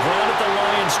get him to the ground at the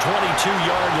Lions'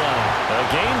 22-yard line. A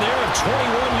gain there of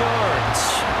 21 yards.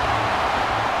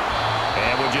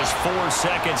 And with just 4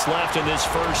 seconds left in this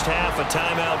first half, a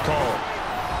timeout call.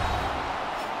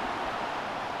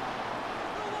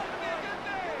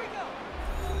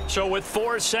 So with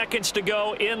 4 seconds to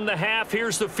go in the half,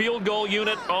 here's the field goal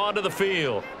unit onto the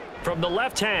field. From the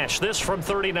left hash, this from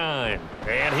 39.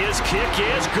 And his kick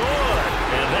is good.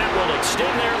 And that will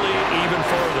extend their lead even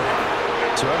further.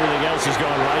 So everything else has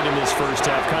gone right in this first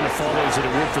half. Kind of follows that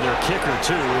it would for their kicker,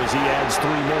 too, as he adds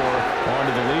 3 more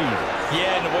onto the lead.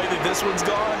 Yeah, and the way that this one's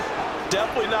gone,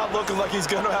 definitely not looking like he's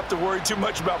going to have to worry too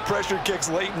much about pressure kicks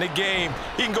late in the game.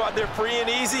 He can go out there free and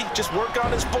easy, just work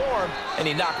on his form, and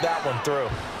he knocked that one through.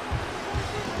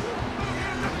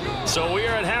 So we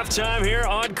are at halftime here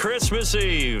on Christmas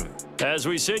Eve as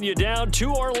we send you down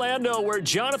to Orlando where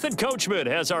Jonathan Coachman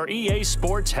has our EA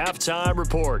Sports Halftime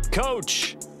Report.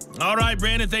 Coach. All right,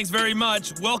 Brandon, thanks very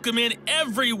much. Welcome in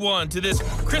everyone to this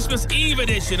Christmas Eve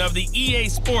edition of the EA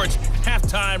Sports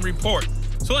Halftime Report.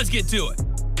 So let's get to it.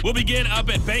 We'll begin up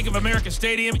at Bank of America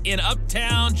Stadium in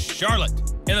Uptown Charlotte.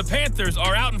 And the Panthers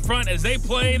are out in front as they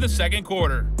play the second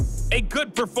quarter. A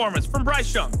good performance from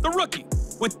Bryce Young, the rookie,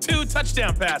 with 2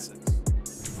 touchdown passes.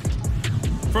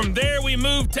 From there, we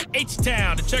move to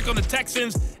H-Town to check on the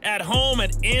Texans at home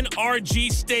at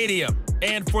NRG Stadium.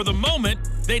 And for the moment,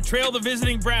 they trail the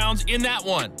visiting Browns in that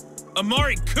one.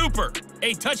 Amari Cooper,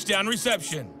 a touchdown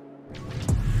reception.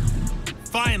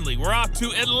 Finally, we're off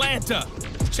to Atlanta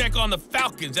to check on the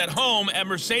Falcons at home at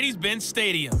Mercedes-Benz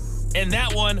Stadium. And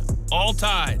that one, all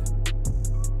tied.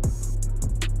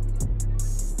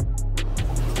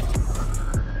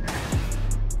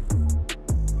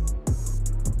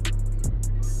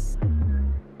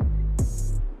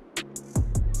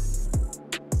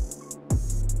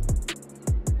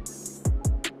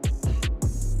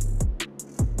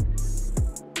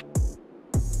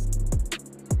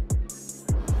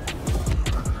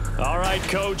 All right,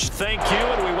 Coach, thank you,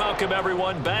 and we welcome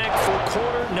everyone back for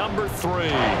quarter number 3.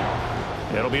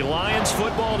 It'll be Lions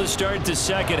football to start the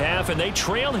second half, and they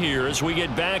trail here as we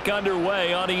get back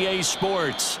underway on EA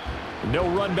Sports. No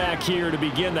run back here to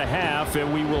begin the half,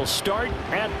 and we will start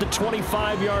at the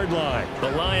 25-yard line.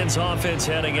 The Lions offense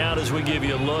heading out as we give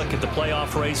you a look at the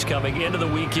playoff race coming into the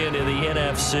weekend in the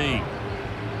NFC.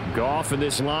 Goff and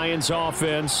this Lions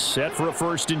offense set for a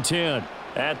 1st and 10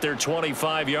 at their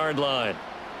 25-yard line.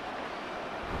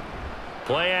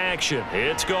 Play action.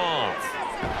 It's Goff.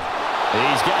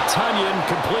 He's got Tunyon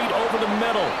complete over the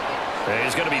middle. And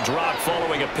he's going to be dropped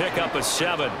following a pickup of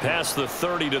 7 past the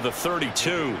 30 to the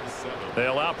 32.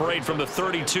 They'll operate from the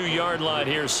 32-yard line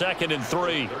here, 2nd and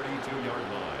 3.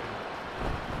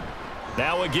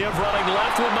 Now a give running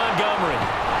left with Montgomery.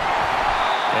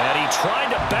 And he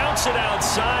tried to bounce it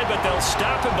outside, but they'll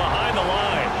stop him behind the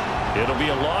line. It'll be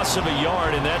a loss of a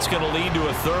yard, and that's going to lead to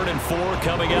a 3rd and 4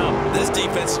 coming up. This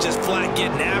defense is just flat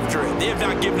getting after it. They have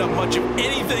not given up much of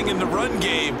anything in the run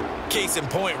game. Case in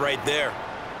point right there.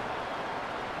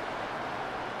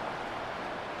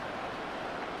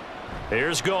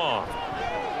 Here's Goff.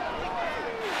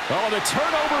 Oh, the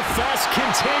turnover fest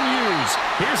continues.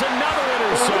 Here's another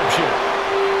interception.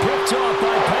 picked off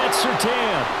by Pat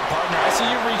Surtain. Partner, I see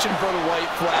you reaching for the white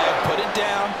flag. Put it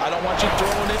down. I don't want you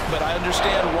throwing it, but I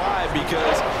understand why,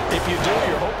 because if you do,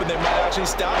 you're hoping they might actually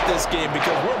stop this game,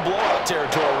 because we're in blowout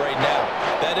territory right now.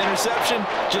 That interception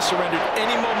just surrendered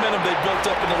any momentum they built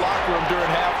up in the locker room during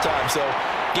halftime. So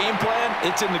game plan,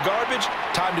 it's in the garbage.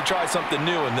 Time to try something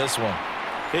new in this one.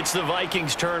 It's the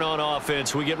Vikings' turn on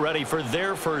offense. We get ready for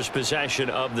their first possession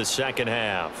of the second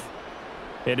half.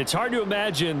 And it's hard to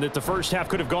imagine that the first half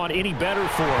could have gone any better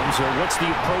for them. So what's the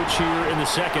approach here in the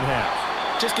second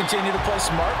half? Just continue to play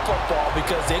smart football,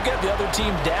 because they get the other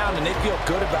team down and they feel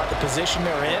good about the position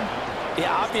they're in. The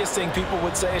obvious thing people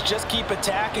would say is just keep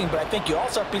attacking, but I think you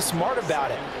also have to be smart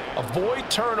about it. Avoid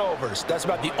turnovers. That's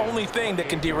about the only thing that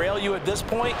can derail you at this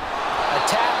point.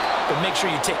 Attack, but make sure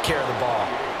you take care of the ball.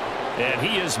 And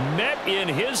he is met in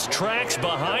his tracks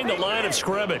behind the line of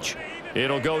scrimmage.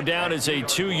 It'll go down as a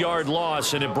 2-yard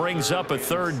loss, and it brings up a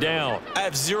third down. I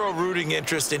have zero rooting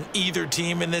interest in either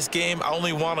team in this game. I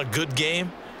only want a good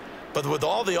game. But with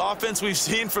all the offense we've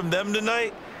seen from them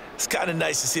tonight, it's kind of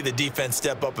nice to see the defense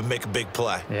step up and make a big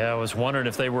play. Yeah, I was wondering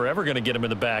if they were ever going to get him in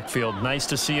the backfield. Nice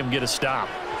to see him get a stop.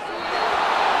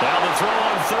 Now the throw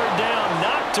on third down,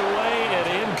 knocked away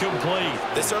and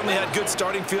incomplete. They certainly had good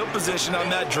starting field position on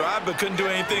that drive, but couldn't do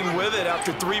anything with it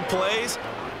after 3 plays.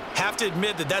 Have to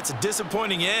admit that that's a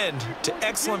disappointing end to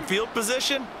excellent field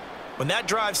position. When that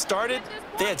drive started,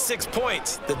 they had 6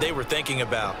 points that they were thinking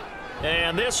about.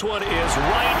 And this one is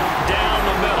right down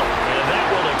the middle, and that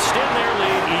will extend their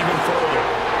lead even further.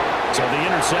 So the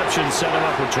interception set them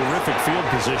up with terrific field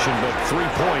position, but 3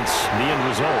 points, the end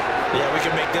result. Yeah, we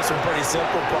can make this one pretty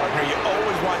simple, partner. You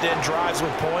always want to end drives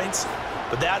with points,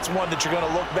 but that's one that you're going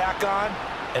to look back on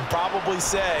and probably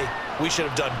say, we should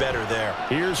have done better there.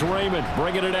 Here's Raymond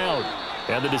bringing it out.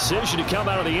 And the decision to come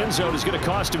out of the end zone is going to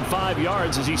cost him 5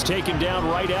 yards as he's taken down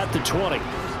right at the 20.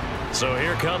 So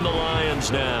here come the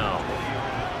Lions now.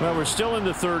 Well, we're still in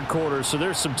the third quarter, so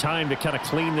there's some time to kind of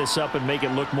clean this up and make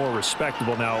it look more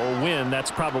respectable now. A win,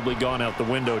 that's probably gone out the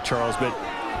window, Charles, but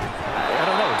I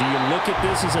don't know. Do you look at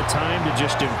this as a time to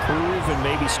just improve and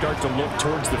maybe start to look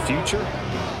towards the future?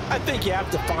 I think you have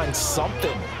to find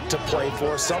something to play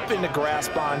for, something to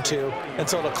grasp onto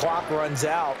until the clock runs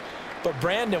out. But,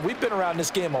 Brandon, we've been around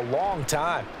this game a long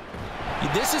time.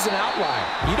 This is an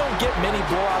outlier. You don't get many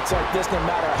blowouts like this no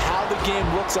matter how the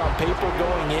game looks on paper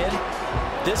going in.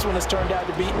 This one has turned out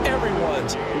to be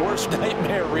everyone's worst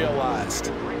nightmare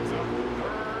realized.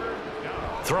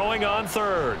 Throwing on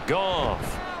third, Goff.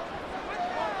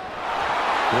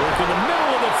 Work in the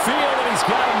middle of the field, and he's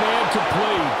got a man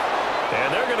complete.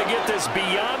 And they're going to get this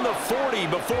beyond the 40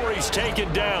 before he's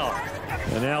taken down.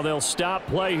 And now they'll stop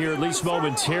play here, at least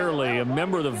momentarily. A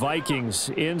member of the Vikings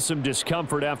in some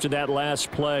discomfort after that last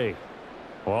play.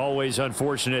 Always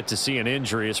unfortunate to see an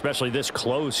injury, especially this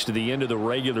close to the end of the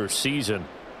regular season.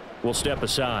 We'll step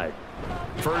aside.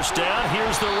 First down,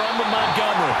 here's the run with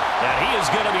Montgomery. And he is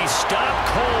going to be stopped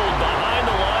cold behind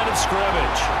the line of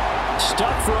scrimmage.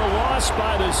 Stuck for a loss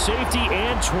by the safety,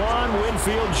 Antoine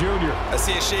Winfield Jr. I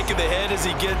see a shake of the head as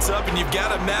he gets up, and you've got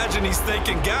to imagine he's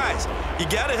thinking, guys, you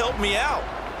got to help me out.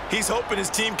 He's hoping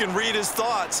his team can read his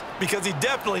thoughts because he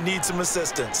definitely needs some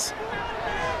assistance.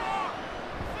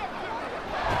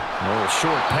 A little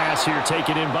short pass here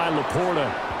taken in by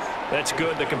Laporta. That's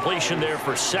good. The completion there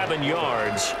for 7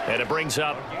 yards, and it brings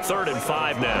up 3rd and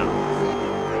 5 now.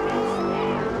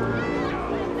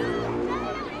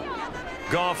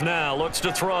 Goff now looks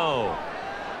to throw.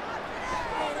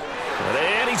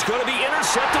 And he's going to be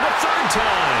intercepted a 3rd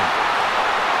time.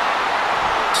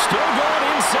 Still going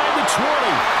inside the 20.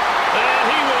 And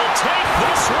he will take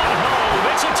this one home.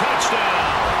 It's a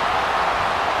touchdown.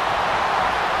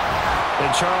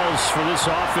 And Charles, for this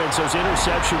offense, those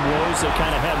interception woes they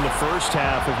kind of had in the first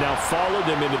half have now followed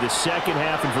them into the second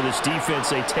half. And for this defense,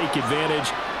 they take advantage,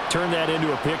 turn that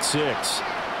into a pick 6.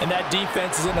 And that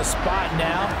defense is in a spot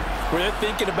now where they're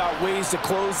thinking about ways to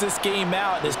close this game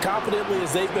out. And as confidently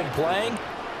as they've been playing,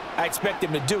 I expect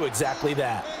them to do exactly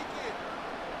that.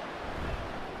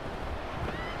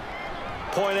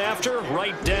 Point after,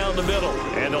 right down the middle.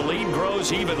 And the lead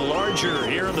grows even larger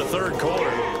here in the third quarter.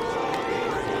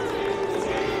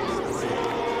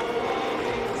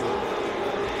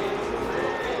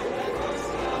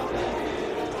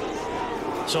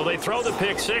 So they throw the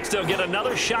pick 6. They'll get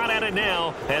another shot at it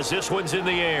now as this one's in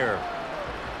the air.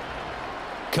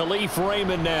 Khalif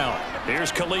Raymond now.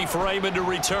 Here's Khalif Raymond to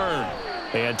return.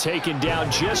 And taken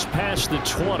down just past the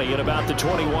 20 at about the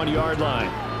 21-yard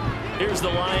line. Here's the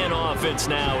Lion offense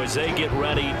now as they get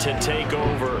ready to take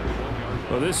over.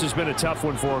 Well, this has been a tough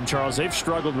one for them, Charles. They've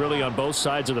struggled really on both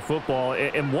sides of the football.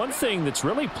 And one thing that's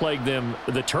really plagued them,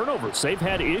 the turnovers. They've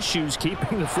had issues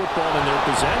keeping the football in their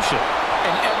possession.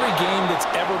 And every game that's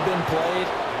ever been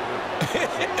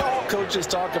played, all coaches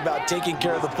talk about taking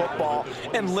care of the football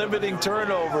and limiting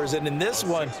turnovers. And in this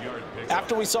one,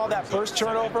 after we saw that first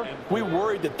turnover, we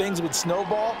worried that things would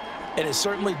snowball, and it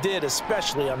certainly did,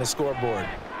 especially on the scoreboard.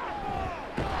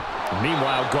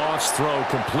 Meanwhile, Goff's throw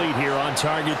complete here on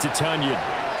target to Tunyon.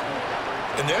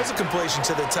 And there's a completion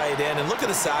to the tight end. And look at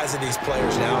the size of these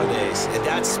players nowadays. At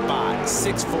that spot,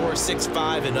 6'4",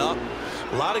 6'5", and up.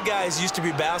 A lot of guys used to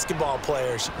be basketball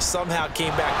players, somehow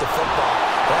came back to football.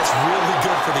 That's really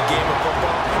good for the game of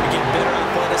football. You get better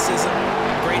athleticism,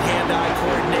 great hand-eye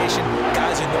coordination,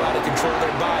 guys who know how to control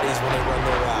their bodies when they run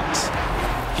their routes.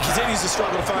 He continues to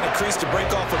struggle to find a crease to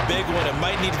break off a big one and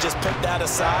might need to just put that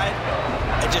aside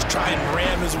and just try and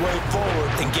ram his way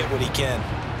forward and get what he can.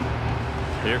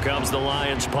 Here comes the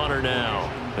Lions punter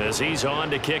now as he's on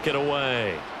to kick it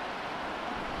away.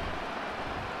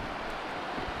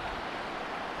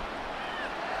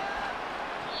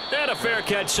 And a fair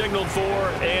catch signaled for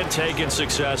and taken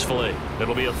successfully.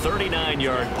 It'll be a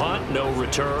 39-yard punt, no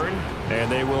return, and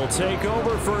they will take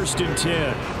over 1st and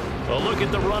 10. A look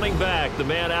at the running back, the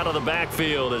man out of the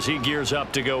backfield as he gears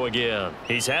up to go again.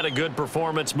 He's had a good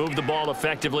performance, moved the ball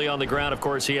effectively on the ground. Of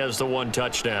course, he has the 1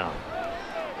 touchdown.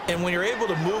 And when you're able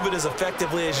to move it as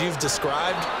effectively as you've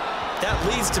described, that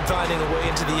leads to finding a way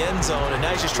into the end zone, and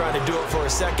now he's just trying to do it for a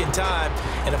second time.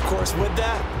 And, of course, with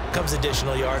that comes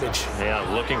additional yardage. Yeah,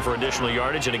 looking for additional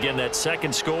yardage, and again, that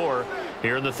second score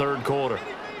here in the 3rd quarter.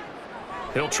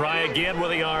 He'll try again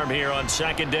with the arm here on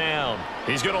 2nd down.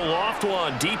 He's going to loft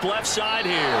one deep left side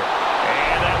here.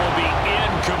 And that will be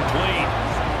incomplete.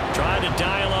 Trying to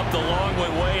dial up the long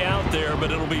way out there,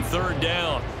 but it'll be 3rd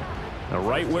down. Now,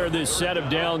 right where this set of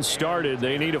downs started,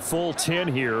 they need a full 10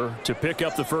 here to pick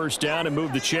up the 1st down and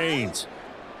move the chains.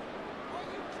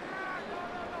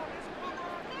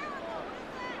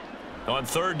 On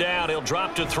 3rd down, he'll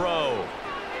drop to throw.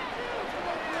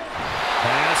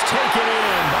 Pass taken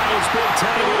in by his big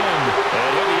tight end. And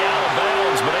he'll be out of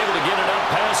bounds, but able to get it up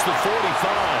past the 45.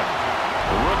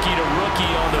 Rookie to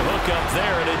rookie on the hook up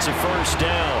there, and it's a 1st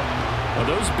down. Well,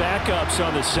 those backups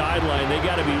on the sideline, they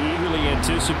got to be eagerly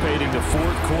anticipating the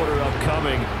 4th quarter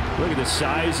upcoming. Look at the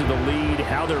size of the lead,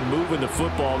 how they're moving the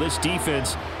football. This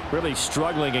defense really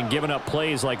struggling and giving up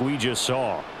plays like we just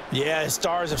saw. Yeah, his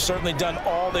Stars have certainly done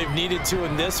all they've needed to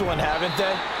in this one, haven't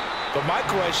they? But my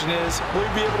question is, will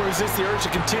he be able to resist the urge to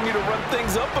continue to run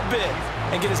things up a bit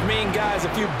and get his main guys a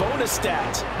few bonus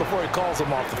stats before he calls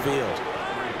them off the field?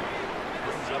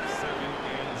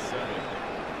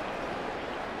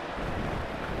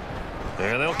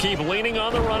 And they'll keep leaning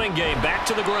on the running game. Back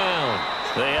to the ground.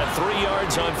 They had 3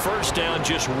 yards on 1st down,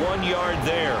 just 1 yard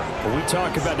there. When we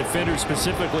talk about defenders,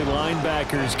 specifically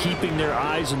linebackers, keeping their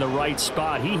eyes in the right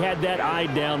spot, he had that eye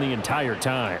down the entire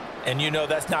time. And you know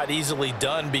that's not easily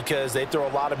done because they throw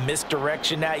a lot of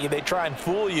misdirection at you. They try and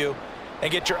fool you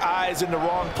and get your eyes in the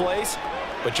wrong place.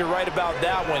 But you're right about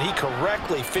that one. He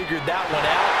correctly figured that one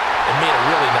out and made a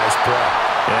really nice play.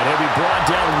 And he'll be brought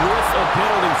down with a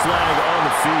penalty flag on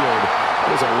the field.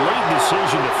 It was a late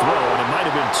decision to throw, and it might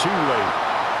have been too late.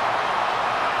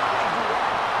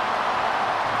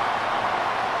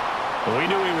 We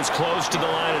knew he was close to the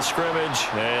line of scrimmage,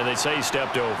 and they say he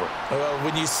stepped over. Well,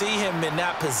 when you see him in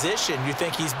that position, you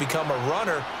think he's become a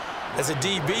runner. As a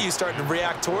DB, you start to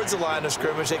react towards the line of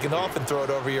scrimmage. They can often throw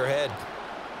it over your head.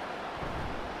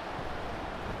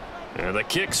 And the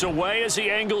kick's away as he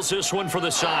angles this one for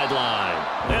the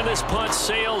sideline. And this punt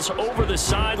sails over the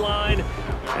sideline.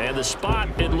 And the spot,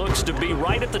 it looks to be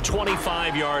right at the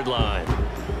 25-yard line.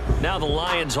 Now the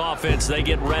Lions offense, they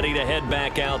get ready to head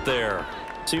back out there.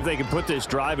 See if they can put this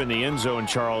drive in the end zone,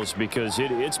 Charles, because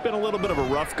it's been a little bit of a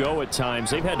rough go at times.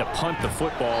 They've had to punt the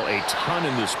football a ton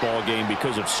in this ball game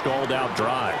because of stalled-out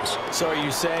drives. So are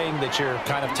you saying that you're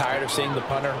kind of tired of seeing the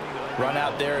punter run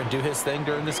out there and do his thing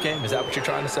during this game? Is that what you're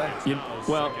trying to say?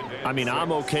 Well, I mean,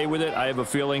 I'm okay with it. I have a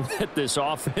feeling that this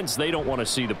offense, they don't want to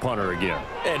see the punter again.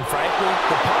 And frankly,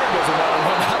 the punter doesn't want to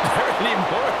run out there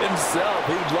anymore himself.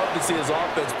 He would love to see his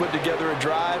offense put together a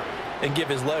drive and give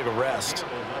his leg a rest.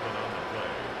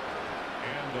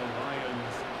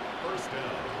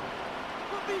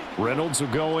 Reynolds will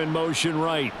go in motion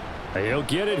right. He'll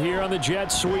get it here on the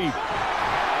jet sweep.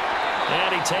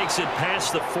 And he takes it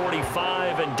past the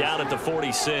 45 and down at the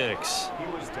 46.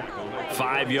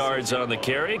 5 yards on the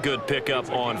carry. Good pickup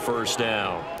on 1st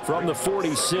down. From the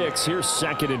 46, here's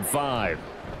 2nd and 5.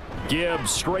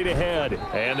 Gibbs straight ahead.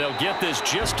 And they'll get this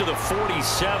just to the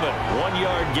 47. 1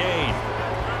 yard gain.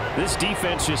 This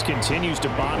defense just continues to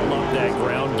bottle up that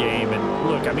ground game. And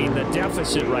look, I mean, the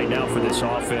deficit right now for this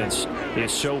offense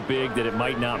is so big that it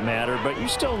might not matter. But you're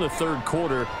still in the third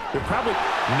quarter. They're probably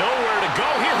Nowhere to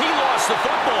go here. He lost the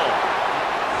football.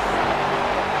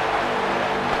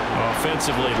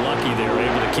 offensively lucky they were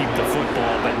able to keep the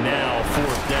football, but now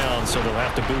fourth down, so they'll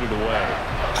have to boot it away.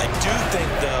 I do think,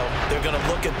 though, they're going to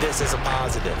look at this as a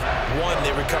positive. One,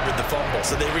 they recovered the fumble,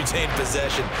 so they retained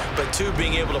possession. But two,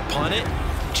 being able to punt it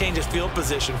changes field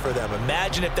position for them.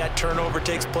 Imagine if that turnover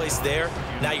takes place there.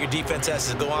 Now your defense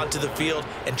has to go onto the field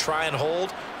and try and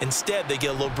hold. Instead, they get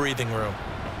a little breathing room.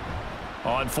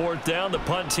 On fourth down, the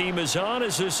punt team is on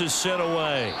as this is sent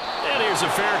away. And here's a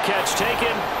fair catch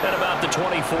taken at about the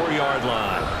 24-yard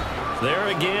line. There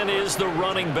again is the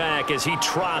running back as he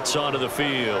trots onto the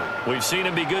field. We've seen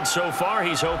him be good so far.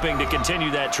 He's hoping to continue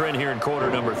that trend here in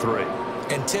quarter number 3.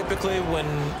 And typically when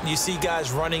you see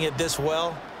guys running it this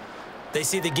well, they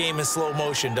see the game in slow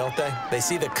motion, don't they? They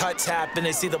see the cuts happen.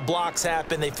 They see the blocks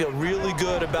happen. They feel really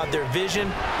good about their vision,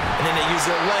 and then they use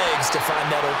their legs to find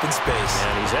that open space.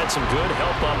 And he's had some good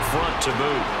help up front to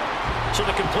boot. So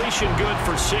the completion good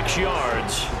for 6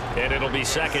 yards, and it'll be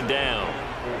second down.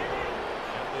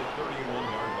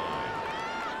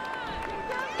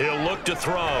 He'll look to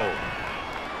throw.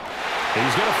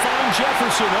 He's going to find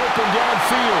Jefferson open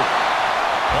downfield.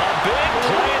 A big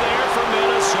play there for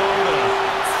Minnesota.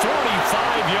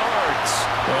 45 yards.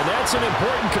 And that's an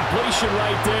important completion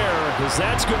right there, because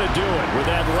that's going to do it. With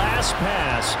that last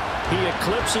pass, he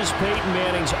eclipses Peyton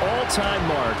Manning's all-time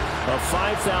mark of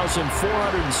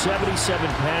 5,477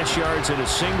 pass yards in a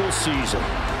single season.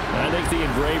 I think the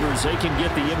Engravers, they can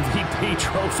get the MVP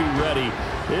trophy ready.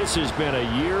 This has been a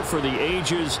year for the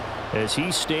ages as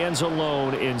he stands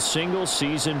alone in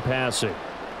single-season passing.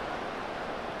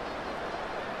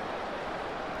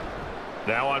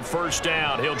 Now on first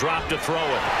down, he'll drop to throw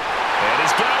it. And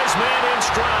he's got his man in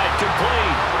stride,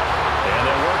 complete. And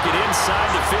they'll work it inside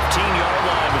the 15-yard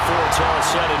line before it's all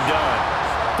said and done.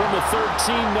 From the 13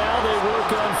 now, they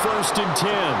work on first and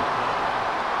 10.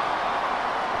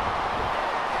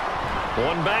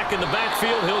 One back in the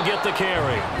backfield, he'll get the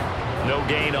carry. No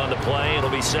gain on the play,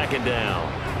 it'll be second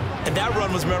down. And that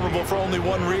run was memorable for only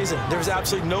one reason. There was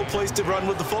absolutely no place to run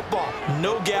with the football.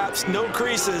 No gaps, no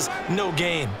creases, no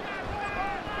gain.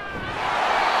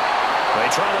 They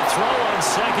try to throw on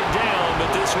second down,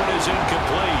 but this one is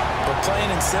incomplete. But plain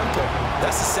and simple,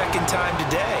 that's the second time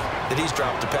today that he's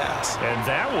dropped a pass. And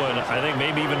that one, I think,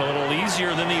 maybe even a little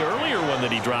easier than the earlier one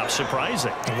that he dropped.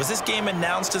 Surprising. Was this game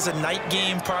announced as a night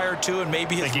game prior to, and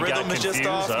maybe his rhythm is just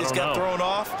off? He's got thrown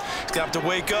off. He's got to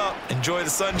wake up, enjoy the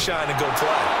sunshine, and go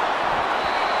play.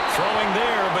 Throwing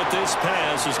there, but this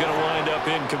pass is going to wind up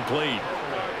incomplete.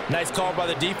 Nice call by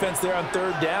the defense there on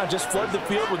third down. Just flood the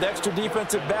field with extra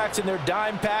defensive backs in their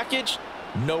dime package.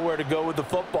 Nowhere to go with the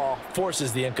football.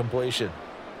 Forces the incompletion.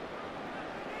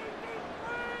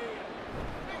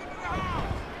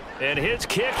 And his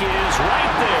kick is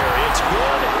right there. It's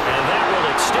good, and that will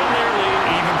extend their lead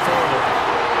even further.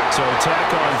 So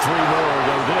tack on 3 more,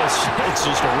 though this, it's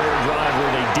just a rare drive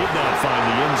where they did not find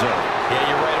the end zone. Yeah,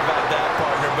 you're right about that,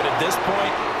 partner. But at this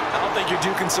point, I don't think you're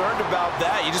too concerned about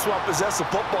that. You just want to possess the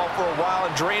football for a while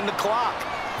and drain the clock.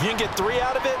 If you can get 3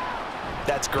 out of it,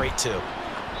 that's great too.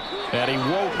 And he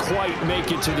won't quite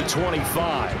make it to the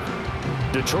 25.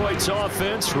 Detroit's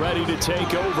offense ready to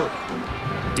take over.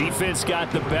 Defense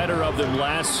got the better of them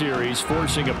last series,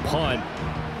 forcing a punt.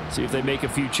 See if they make a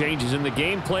few changes in the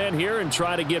game plan here and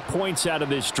try to get points out of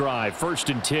this drive. First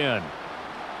and 10.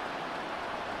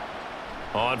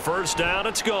 On first down,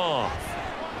 it's Goff.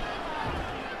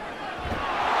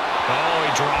 Oh,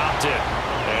 he dropped it.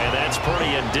 And that's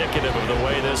pretty indicative of the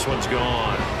way this one's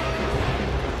gone.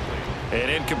 An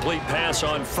incomplete pass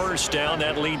on first down.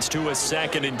 That leads to a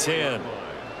second and 10.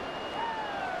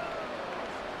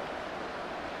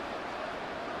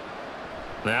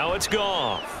 Now it's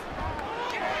Goff.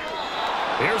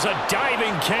 Here's a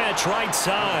diving catch right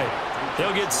side.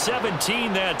 They'll get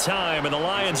 17 that time, and the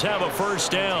Lions have a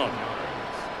first down.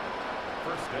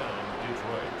 First down,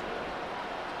 Detroit.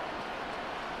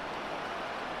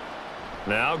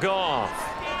 Now Goff.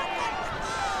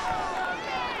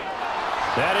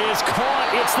 That is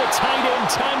caught. It's the tight end,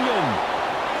 Tunyon.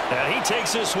 And he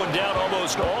takes this one down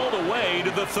almost all the way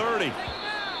to the 30. A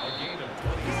gain of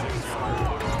 26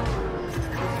 yards.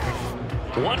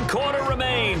 1 quarter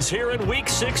remains here in Week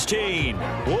 16.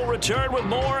 We'll return with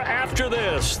more after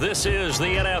this. This is the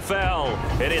NFL,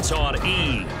 and it's on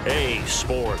EA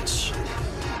Sports.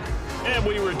 And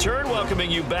we return, welcoming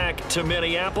you back to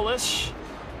Minneapolis.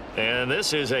 And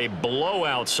this is a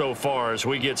blowout so far as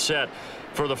we get set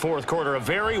for the fourth quarter. A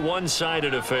very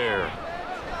one-sided affair.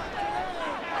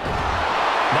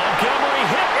 Montgomery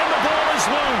hit, and the ball is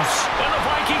loose. And the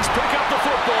Vikings pick up the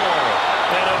football.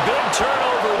 And a big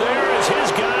turnover there as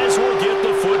his guys will get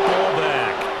the football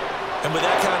back. And with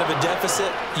that kind of a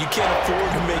deficit, you can't afford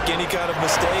to make any kind of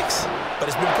mistakes. But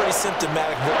it's been pretty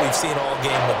symptomatic of what we've seen all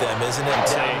game with them, isn't it?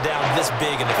 Down this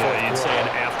big in the fourth quarter. You'd say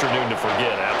an afternoon to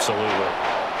forget, absolutely.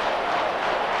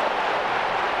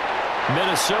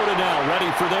 Minnesota now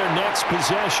ready for their next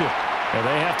possession. And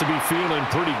they have to be feeling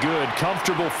pretty good.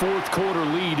 Comfortable fourth quarter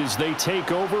lead as they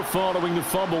take over following the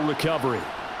fumble recovery.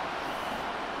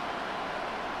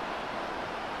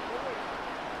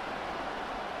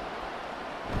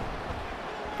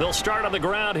 They'll start on the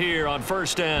ground here on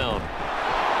first down.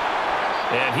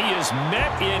 And he is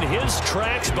met in his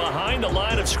tracks behind the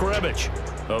line of scrimmage.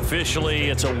 Officially,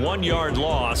 it's a 1-yard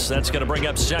loss. That's going to bring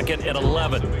up second and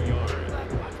 11.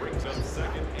 Brings up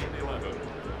second and 11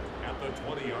 at the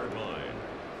 20-yard line.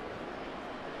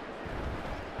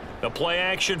 The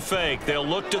play-action fake. They'll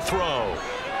look to throw.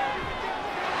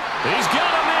 He's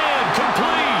got him in.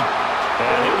 Complete.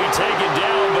 And he'll be taken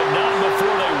down, but not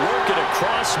before they work it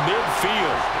across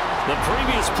midfield. The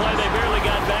previous play, they barely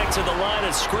got back to the line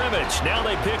of scrimmage. Now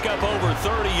they pick up over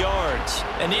 30 yards.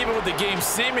 And even with the game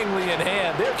seemingly in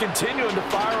hand, they're continuing to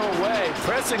fire away,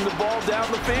 pressing the ball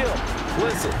down the field.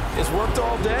 Listen, it's worked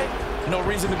all day. No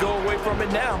reason to go away from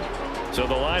it now. So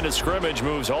the line of scrimmage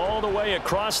moves all the way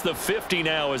across the 50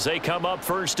 now as they come up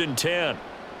first and 10.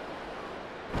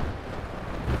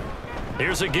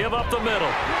 Here's a give up the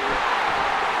middle.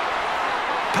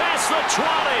 Past the 20.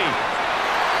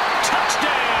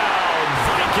 Touchdown,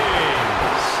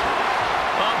 Vikings.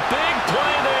 A big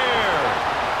play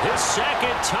there. His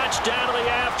second touchdown of the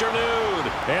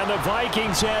afternoon. And the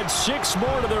Vikings add 6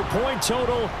 more to their point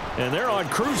total, and they're on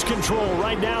cruise control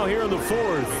right now here in the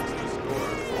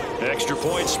fourth. Extra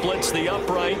point splits the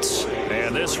uprights,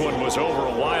 and this one was over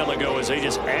a while ago as they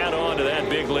just add on to that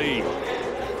big lead.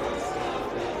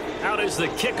 Out is the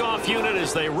kickoff unit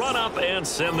as they run up and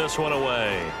send this one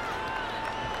away.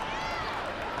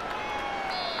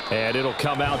 And it'll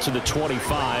come out to the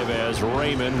 25 as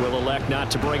Raymond will elect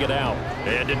not to bring it out.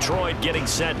 And Detroit getting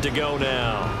set to go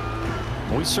now.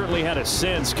 We certainly had a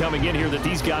sense coming in here that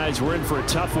these guys were in for a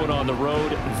tough one on the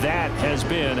road. That has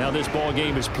been how this ball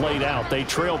game has played out. They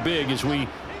trail big as we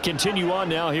continue on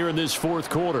now here in this fourth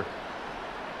quarter.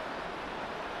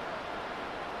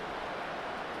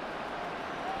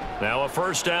 Now a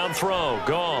first down throw.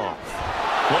 Goff.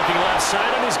 Looking left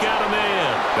side, and he's got a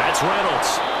man. That's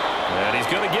Reynolds. And he's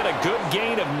going to get a good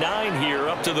gain of 9 here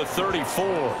up to the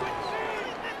 34.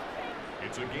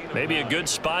 Maybe a good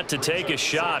spot to take a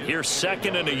shot. Here's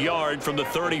second and a yard from the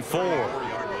 34.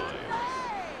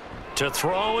 To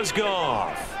throw is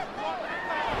Goff.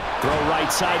 Throw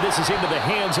right side. This is into the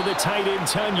hands of the tight end,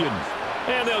 Tunyon.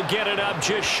 And they'll get it up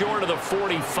just short of the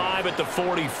 45 at the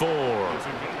 44.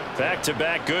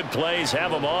 Back-to-back good plays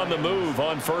have them on the move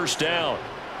on first down.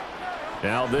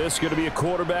 Now this is going to be a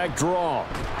quarterback draw.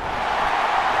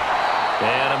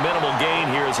 And a minimal gain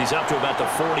here as he's up to about the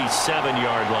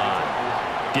 47-yard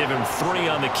line. Give him 3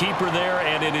 on the keeper there,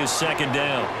 and it is second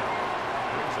down.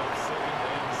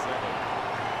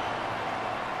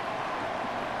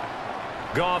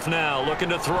 Goff now looking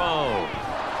to throw.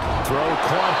 Throw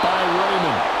caught by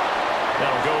Raymond.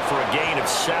 That'll go for a gain of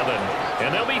 7,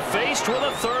 and they'll be faced with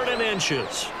a 3rd and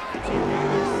inches.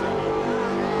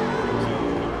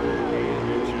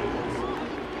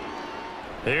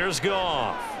 Here's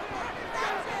Goff.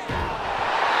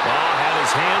 Had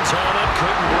his hands on it,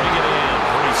 couldn't bring it in.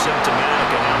 Pretty symptomatic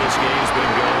of how this game's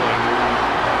been going.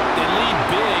 They lead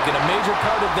big, and a major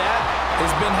part of that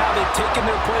has been how they've taken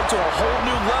their play to a whole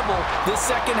new level this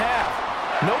second half.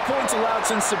 No points allowed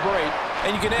since the break,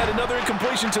 and you can add another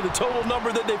incompletion to the total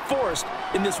number that they forced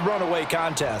in this runaway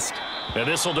contest. And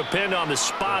this will depend on the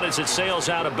spot as it sails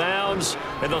out of bounds,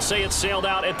 and they'll say it sailed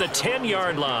out at the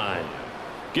 10-yard line.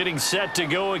 Getting set to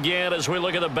go again as we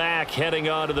look at the back heading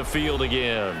onto the field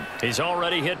again. He's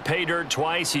already hit pay dirt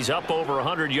twice. He's up over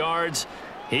 100 yards.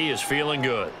 He is feeling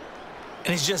good. And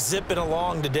he's just zipping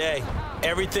along today.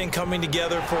 Everything coming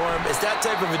together for him. It's that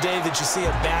type of a day that you see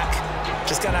a back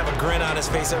just kind of have a grin on his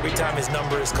face every time his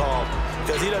number is called.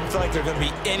 Because he doesn't feel like there are going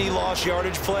to be any lost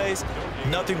yardage plays.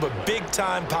 Nothing but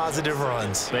big-time positive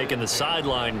runs. Making the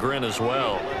sideline grin as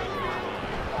well.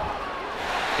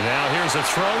 Now here's a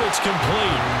throw. It's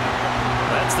complete.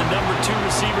 That That's the #2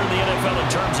 receiver in the NFL in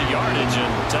terms of yardage. And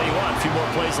I'll tell you what, a few more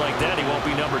plays like that, he won't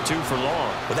be #2 for long.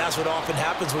 Well, that's what often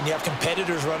happens when you have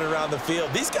competitors running around the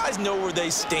field. These guys know where they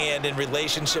stand in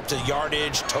relationship to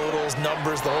yardage, totals,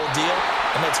 numbers, the whole deal.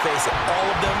 And let's face it, all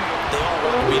of them, they all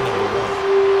want to be #1.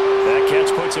 That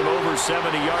catch puts him over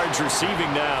 70 yards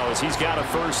receiving now as he's got a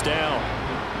first down.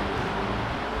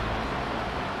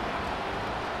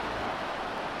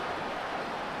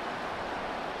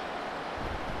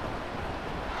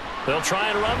 They'll try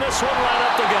and run this one right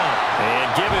up the gut.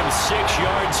 And give him 6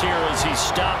 yards here as he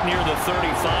stopped near the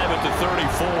 35 at the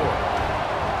 34.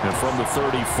 And from the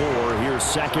 34, here's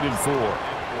 2nd and 4.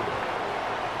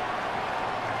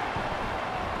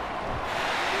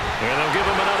 And they'll give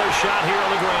him another shot here on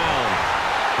the ground.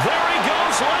 There he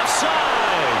goes, left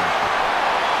side.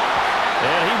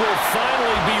 And he will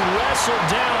finally be wrestled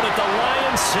down at the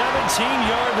Lions'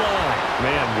 17-yard line.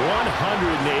 Man,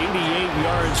 188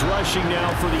 yards rushing now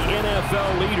for the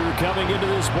NFL leader coming into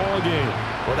this ballgame.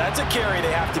 Well, that's a carry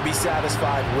they have to be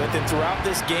satisfied with. And throughout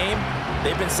this game,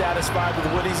 they've been satisfied with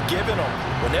what he's given them.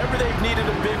 Whenever they've needed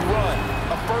a big run,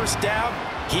 a first down,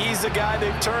 he's the guy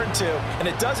they've turned to. And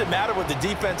it doesn't matter what the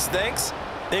defense thinks.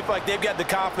 They feel like they've got the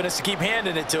confidence to keep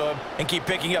handing it to him and keep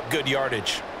picking up good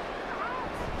yardage.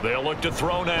 They'll look to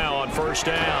throw now on first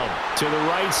down. To the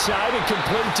right side and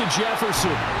complete to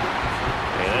Jefferson.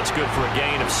 And that's good for a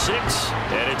gain of 6,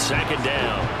 and it's 2nd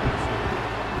down.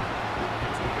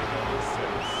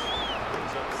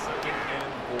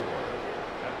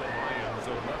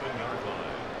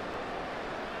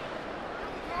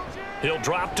 He'll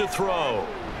drop to throw.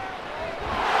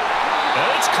 And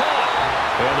it's caught.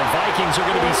 And the Vikings are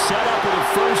going to be set up with a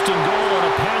 1st and goal on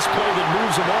a pass play that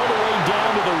moves them all the way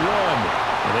down to the 1.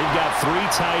 And they've got 3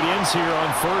 tight ends here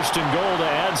on 1st and goal to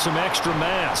add some extra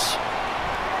mass.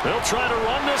 They'll try to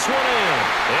run this one in.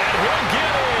 And he'll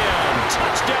get in.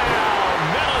 Touchdown,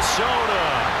 Minnesota.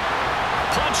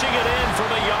 Punching it in from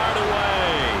a yard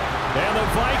away. And the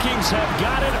Vikings have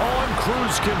got it on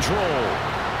cruise control.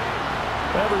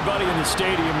 Everybody in the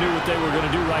stadium knew what they were going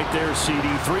to do right there, CD.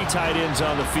 3 tight ends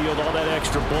on the field, all that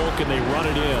extra bulk, and they run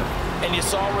it in. And you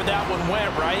saw where that one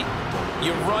went, right?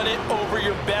 You run it over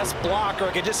your best blocker.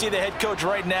 I can just see the head coach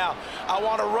right now. I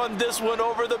want to run this one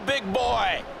over the big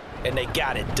boy. And they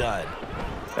got it done.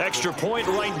 Extra point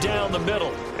right down the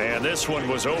middle. And this one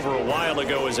was over a while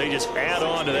ago as they just add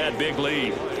on to that big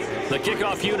lead. The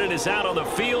kickoff unit is out on the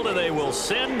field, and they will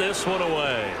send this one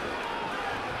away.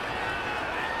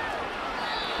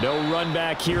 No run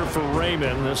back here for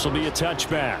Raymond. This will be a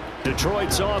touchback.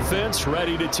 Detroit's offense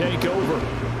ready to take over.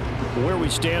 Where we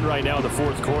stand right now in the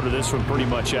 4th quarter, this one pretty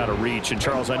much out of reach. And,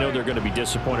 Charles, I know they're going to be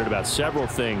disappointed about several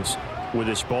things with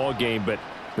this ball game, but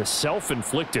the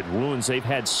self-inflicted wounds, they've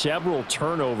had several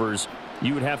turnovers.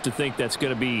 You would have to think that's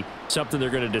going to be something they're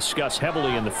going to discuss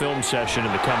heavily in the film session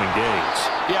in the coming days.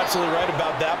 You're absolutely right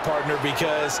about that, partner,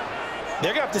 because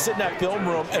they're going to have to sit in that film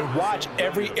room and watch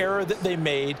every error that they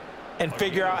made and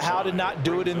figure out how to not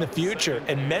do it in the future.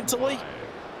 And mentally,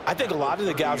 I think a lot of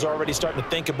the guys are already starting to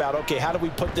think about, okay, how do we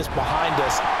put this behind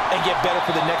us and get better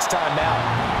for the next time out?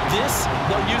 This,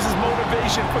 they'll use as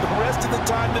motivation for the rest of the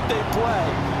time that they play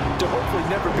to hopefully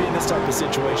never be in this type of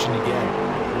situation again.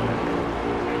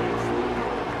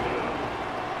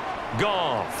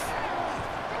 Goff.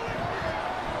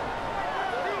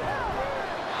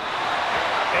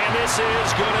 And this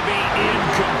is going to be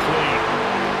incomplete.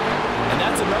 And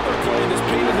that's another play that's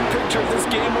painted the picture of this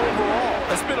game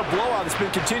overall. It's been a blowout. It's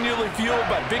been continually fueled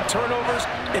by big turnovers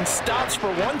and stops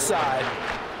for one side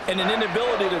and an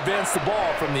inability to advance the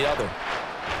ball from the other.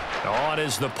 On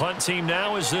is the punt team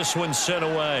now as this one's sent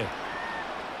away.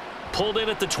 Pulled in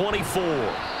at the 24.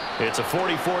 It's a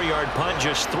 44-yard punt,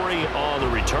 just 3 on the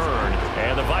return.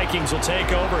 And the Vikings will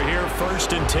take over here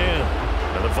 1st and 10.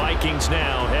 And the Vikings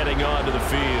now heading on to the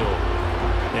field.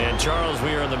 And, Charles,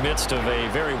 we are in the midst of a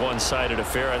very one-sided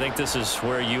affair. I think this is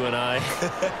where you and I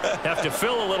have to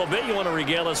fill a little bit. You want to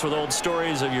regale us with old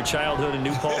stories of your childhood in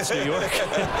New Paltz, New York?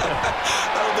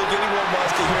 I don't think anyone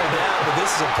wants to hear that, but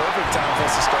this is a perfect time for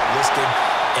us to start listing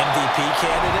MVP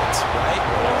candidates, right?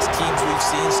 The best teams we've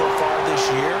seen so far this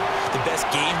year, the best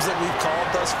games that we've called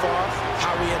thus far,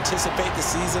 how we anticipate the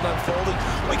season unfolding.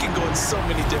 We can go in so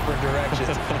many different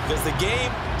directions because the game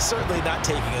certainly not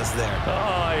taking us there. Oh,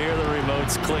 I hear the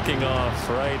remotes clicking off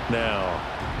right now.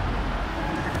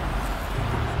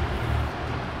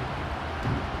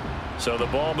 So the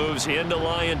ball moves into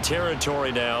Lion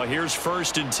territory now. Here's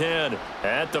 1st and 10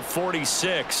 at the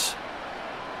 46.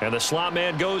 And the slot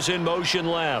man goes in motion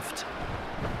left.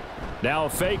 Now a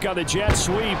fake on the jet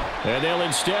sweep, and they'll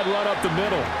instead run up the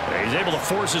middle. He's able to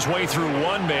force his way through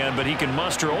one man, but he can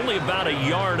muster only about a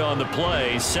yard on the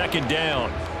play. Second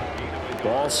down.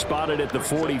 Ball spotted at the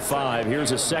 45.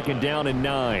 Here's a second down and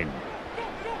 9.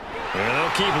 And they'll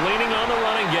keep leaning on the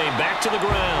running game. Back to the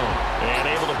ground. And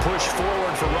able to push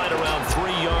forward for right around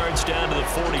 3 yards down to the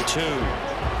 42.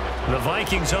 The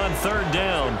Vikings on third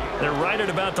down. They're right at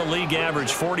about the league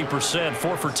average, 40%,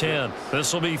 4 for 10.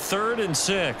 This will be 3rd and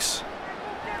 6.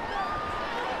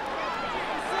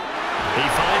 He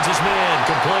finds his man,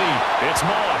 complete. It's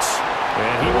Moss.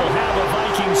 And he will have a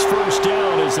Vikings first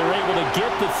down as they're able to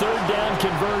get the third down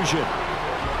conversion.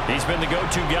 He's been the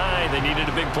go-to guy. They needed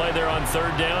a big play there on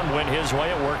third down. Went his way.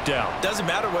 It worked out. Doesn't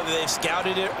matter whether they've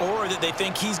scouted it or that they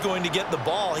think he's going to get the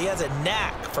ball. He has a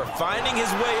knack for finding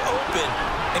his way open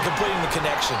and completing the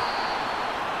connection.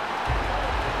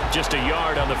 Just a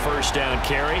yard on the first down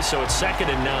carry, so it's 2nd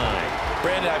and 9.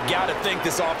 Brandon, I've got to think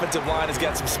this offensive line has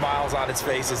got some smiles on its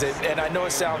faces. And I know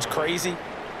it sounds crazy,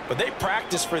 but they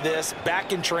practiced for this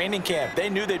back in training camp. They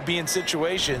knew they'd be in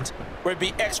situations where it'd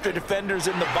be extra defenders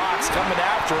in the box coming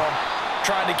after them,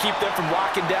 trying to keep them from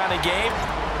locking down a game.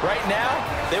 Right now,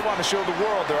 they want to show the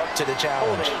world they're up to the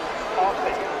challenge.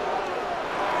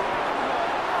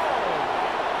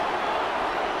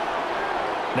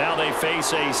 Now they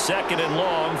face a 2nd and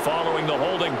long following the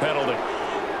holding penalty.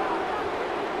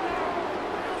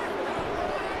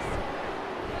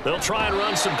 They'll try and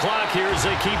run some clock here as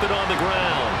they keep it on the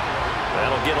ground.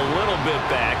 That'll get a little bit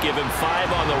back, give him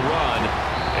 5 on the run,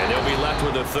 and they'll be left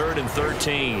with a 3rd and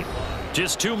 13.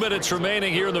 Just 2 minutes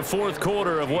remaining here in the fourth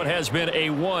quarter of what has been a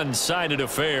one-sided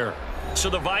affair. So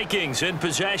the Vikings in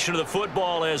possession of the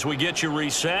football as we get you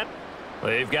reset.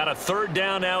 They've got a third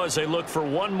down now as they look for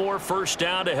one more first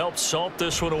down to help salt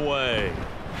this one away.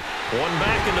 One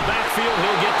back in the backfield,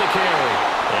 he'll get the carry.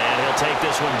 And he'll take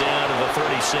this one down to the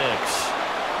 36.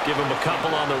 Give him a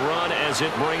couple on the run as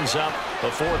it brings up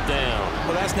a 4th down.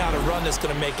 Well, that's not a run that's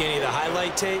going to make any of the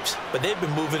highlight tapes, but they've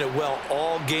been moving it well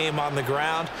all game on the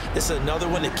ground. This is another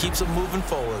one that keeps them moving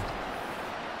forward.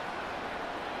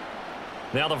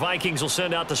 Now the Vikings will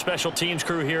send out the special teams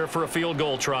crew here for a field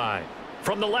goal try.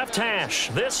 From the left hash,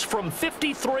 this from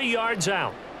 53 yards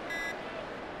out.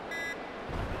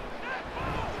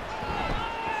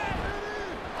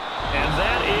 And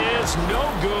that is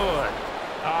no good.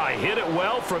 He hit it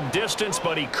well from distance,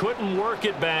 but he couldn't work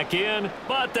it back in.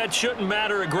 But that shouldn't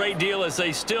matter a great deal as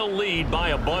they still lead by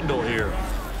a bundle here.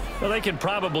 Well, they can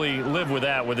probably live with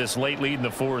that with this late lead in the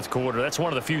fourth quarter. That's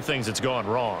one of the few things that's gone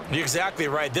wrong. You're exactly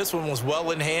right. This one was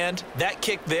well in hand. That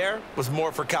kick there was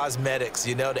more for cosmetics,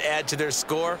 you know, to add to their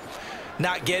score.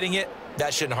 Not getting it,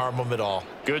 that shouldn't harm them at all.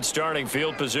 Good starting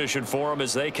field position for them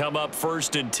as they come up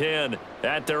 1st and 10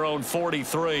 at their own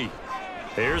 43.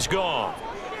 Here's Goff.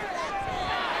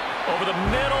 Over the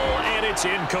middle, and it's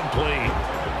incomplete.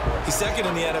 He's 2nd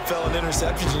in the NFL in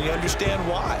interceptions, and you understand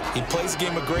why. He plays a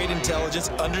game of great intelligence,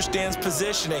 understands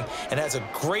positioning, and has a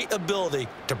great ability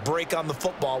to break on the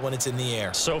football when it's in the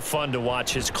air. So fun to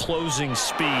watch his closing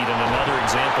speed, and another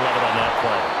example of it on that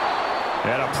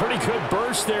play. And a pretty good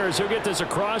burst there as he'll get this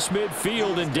across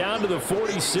midfield and down to the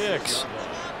 46.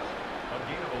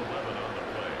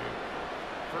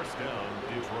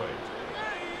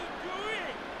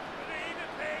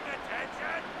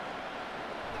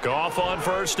 Goff on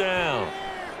first down.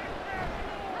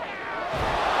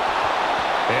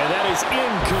 And that is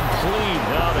incomplete.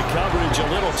 Now the coverage a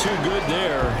little too good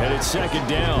there, and it's 2nd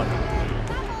down.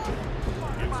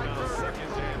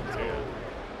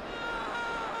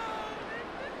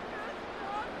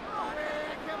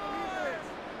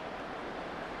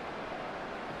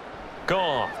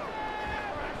 Goff.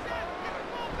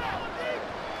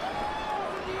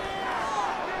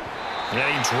 And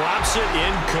he drops it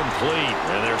incomplete.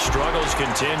 And their struggles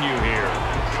continue here.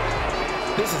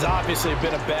 This has obviously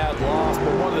been a bad loss,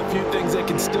 but one of the few things they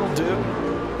can still do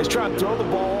is try and throw the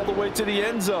ball all the way to the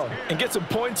end zone and get some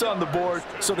points on the board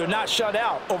so they're not shut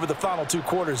out over the final 2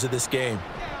 quarters of this game.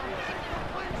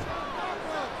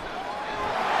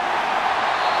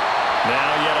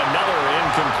 Now yet another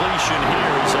incompletion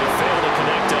here as they fail to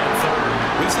connect on third.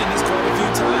 We've seen this quite a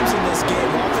few times in this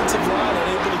game. Offensive line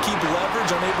unable to keep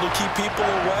leverage, unable to keep people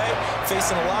away,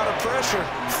 facing a lot of pressure.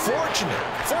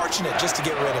 Fortunate just to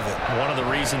get rid of it. One of the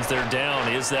reasons they're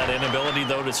down is that inability,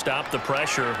 though, to stop the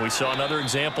pressure. We saw another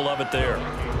example of it there.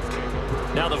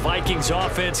 Now the Vikings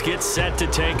offense gets set to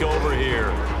take over here.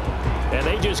 And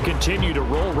they just continue to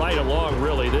roll right along,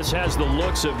 really. This has the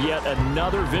looks of yet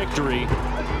another victory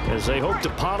as they hope to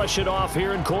polish it off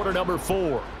here in quarter number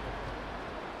 4.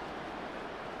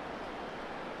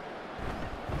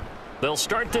 They'll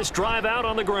start this drive out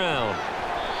on the ground.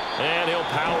 And he'll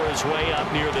power his way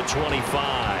up near the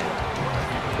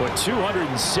 25. With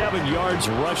 207 yards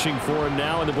rushing for him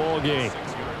now in the ball game.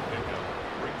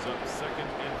 Brings up 2nd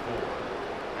and 4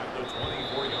 at the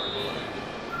 24-yard line.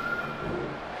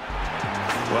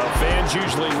 Well, fans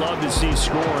usually love to see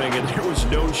scoring, and there was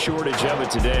no shortage of it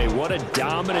today. What a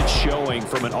dominant showing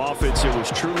from an offense that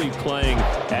was truly playing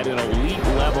at an elite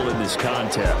level in this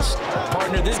contest.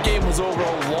 Partner, this game was over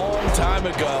a long time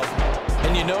ago.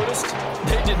 And you noticed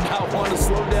they did not want to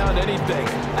slow down anything.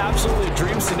 Absolutely a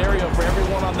dream scenario for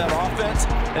everyone on that offense,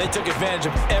 and they took advantage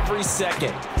of every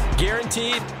second.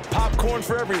 Guaranteed popcorn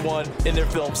for everyone in their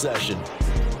film session.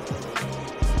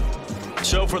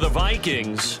 So for the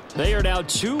Vikings, they are now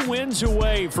 2 wins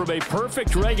away from a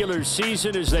perfect regular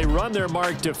season as they run their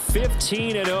mark to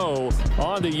 15-0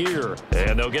 on the year.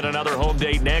 And they'll get another home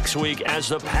date next week as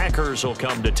the Packers will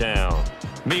come to town.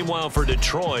 Meanwhile, for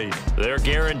Detroit, they're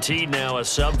guaranteed now a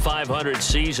sub-500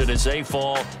 season as they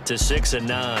fall to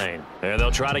 6-9. And they'll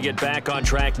try to get back on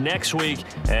track next week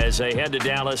as they head to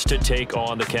Dallas to take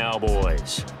on the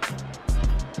Cowboys.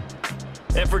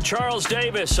 And for Charles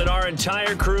Davis and our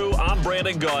entire crew, I'm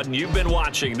Brandon Gaudin. You've been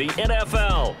watching the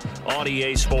NFL on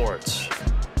EA Sports.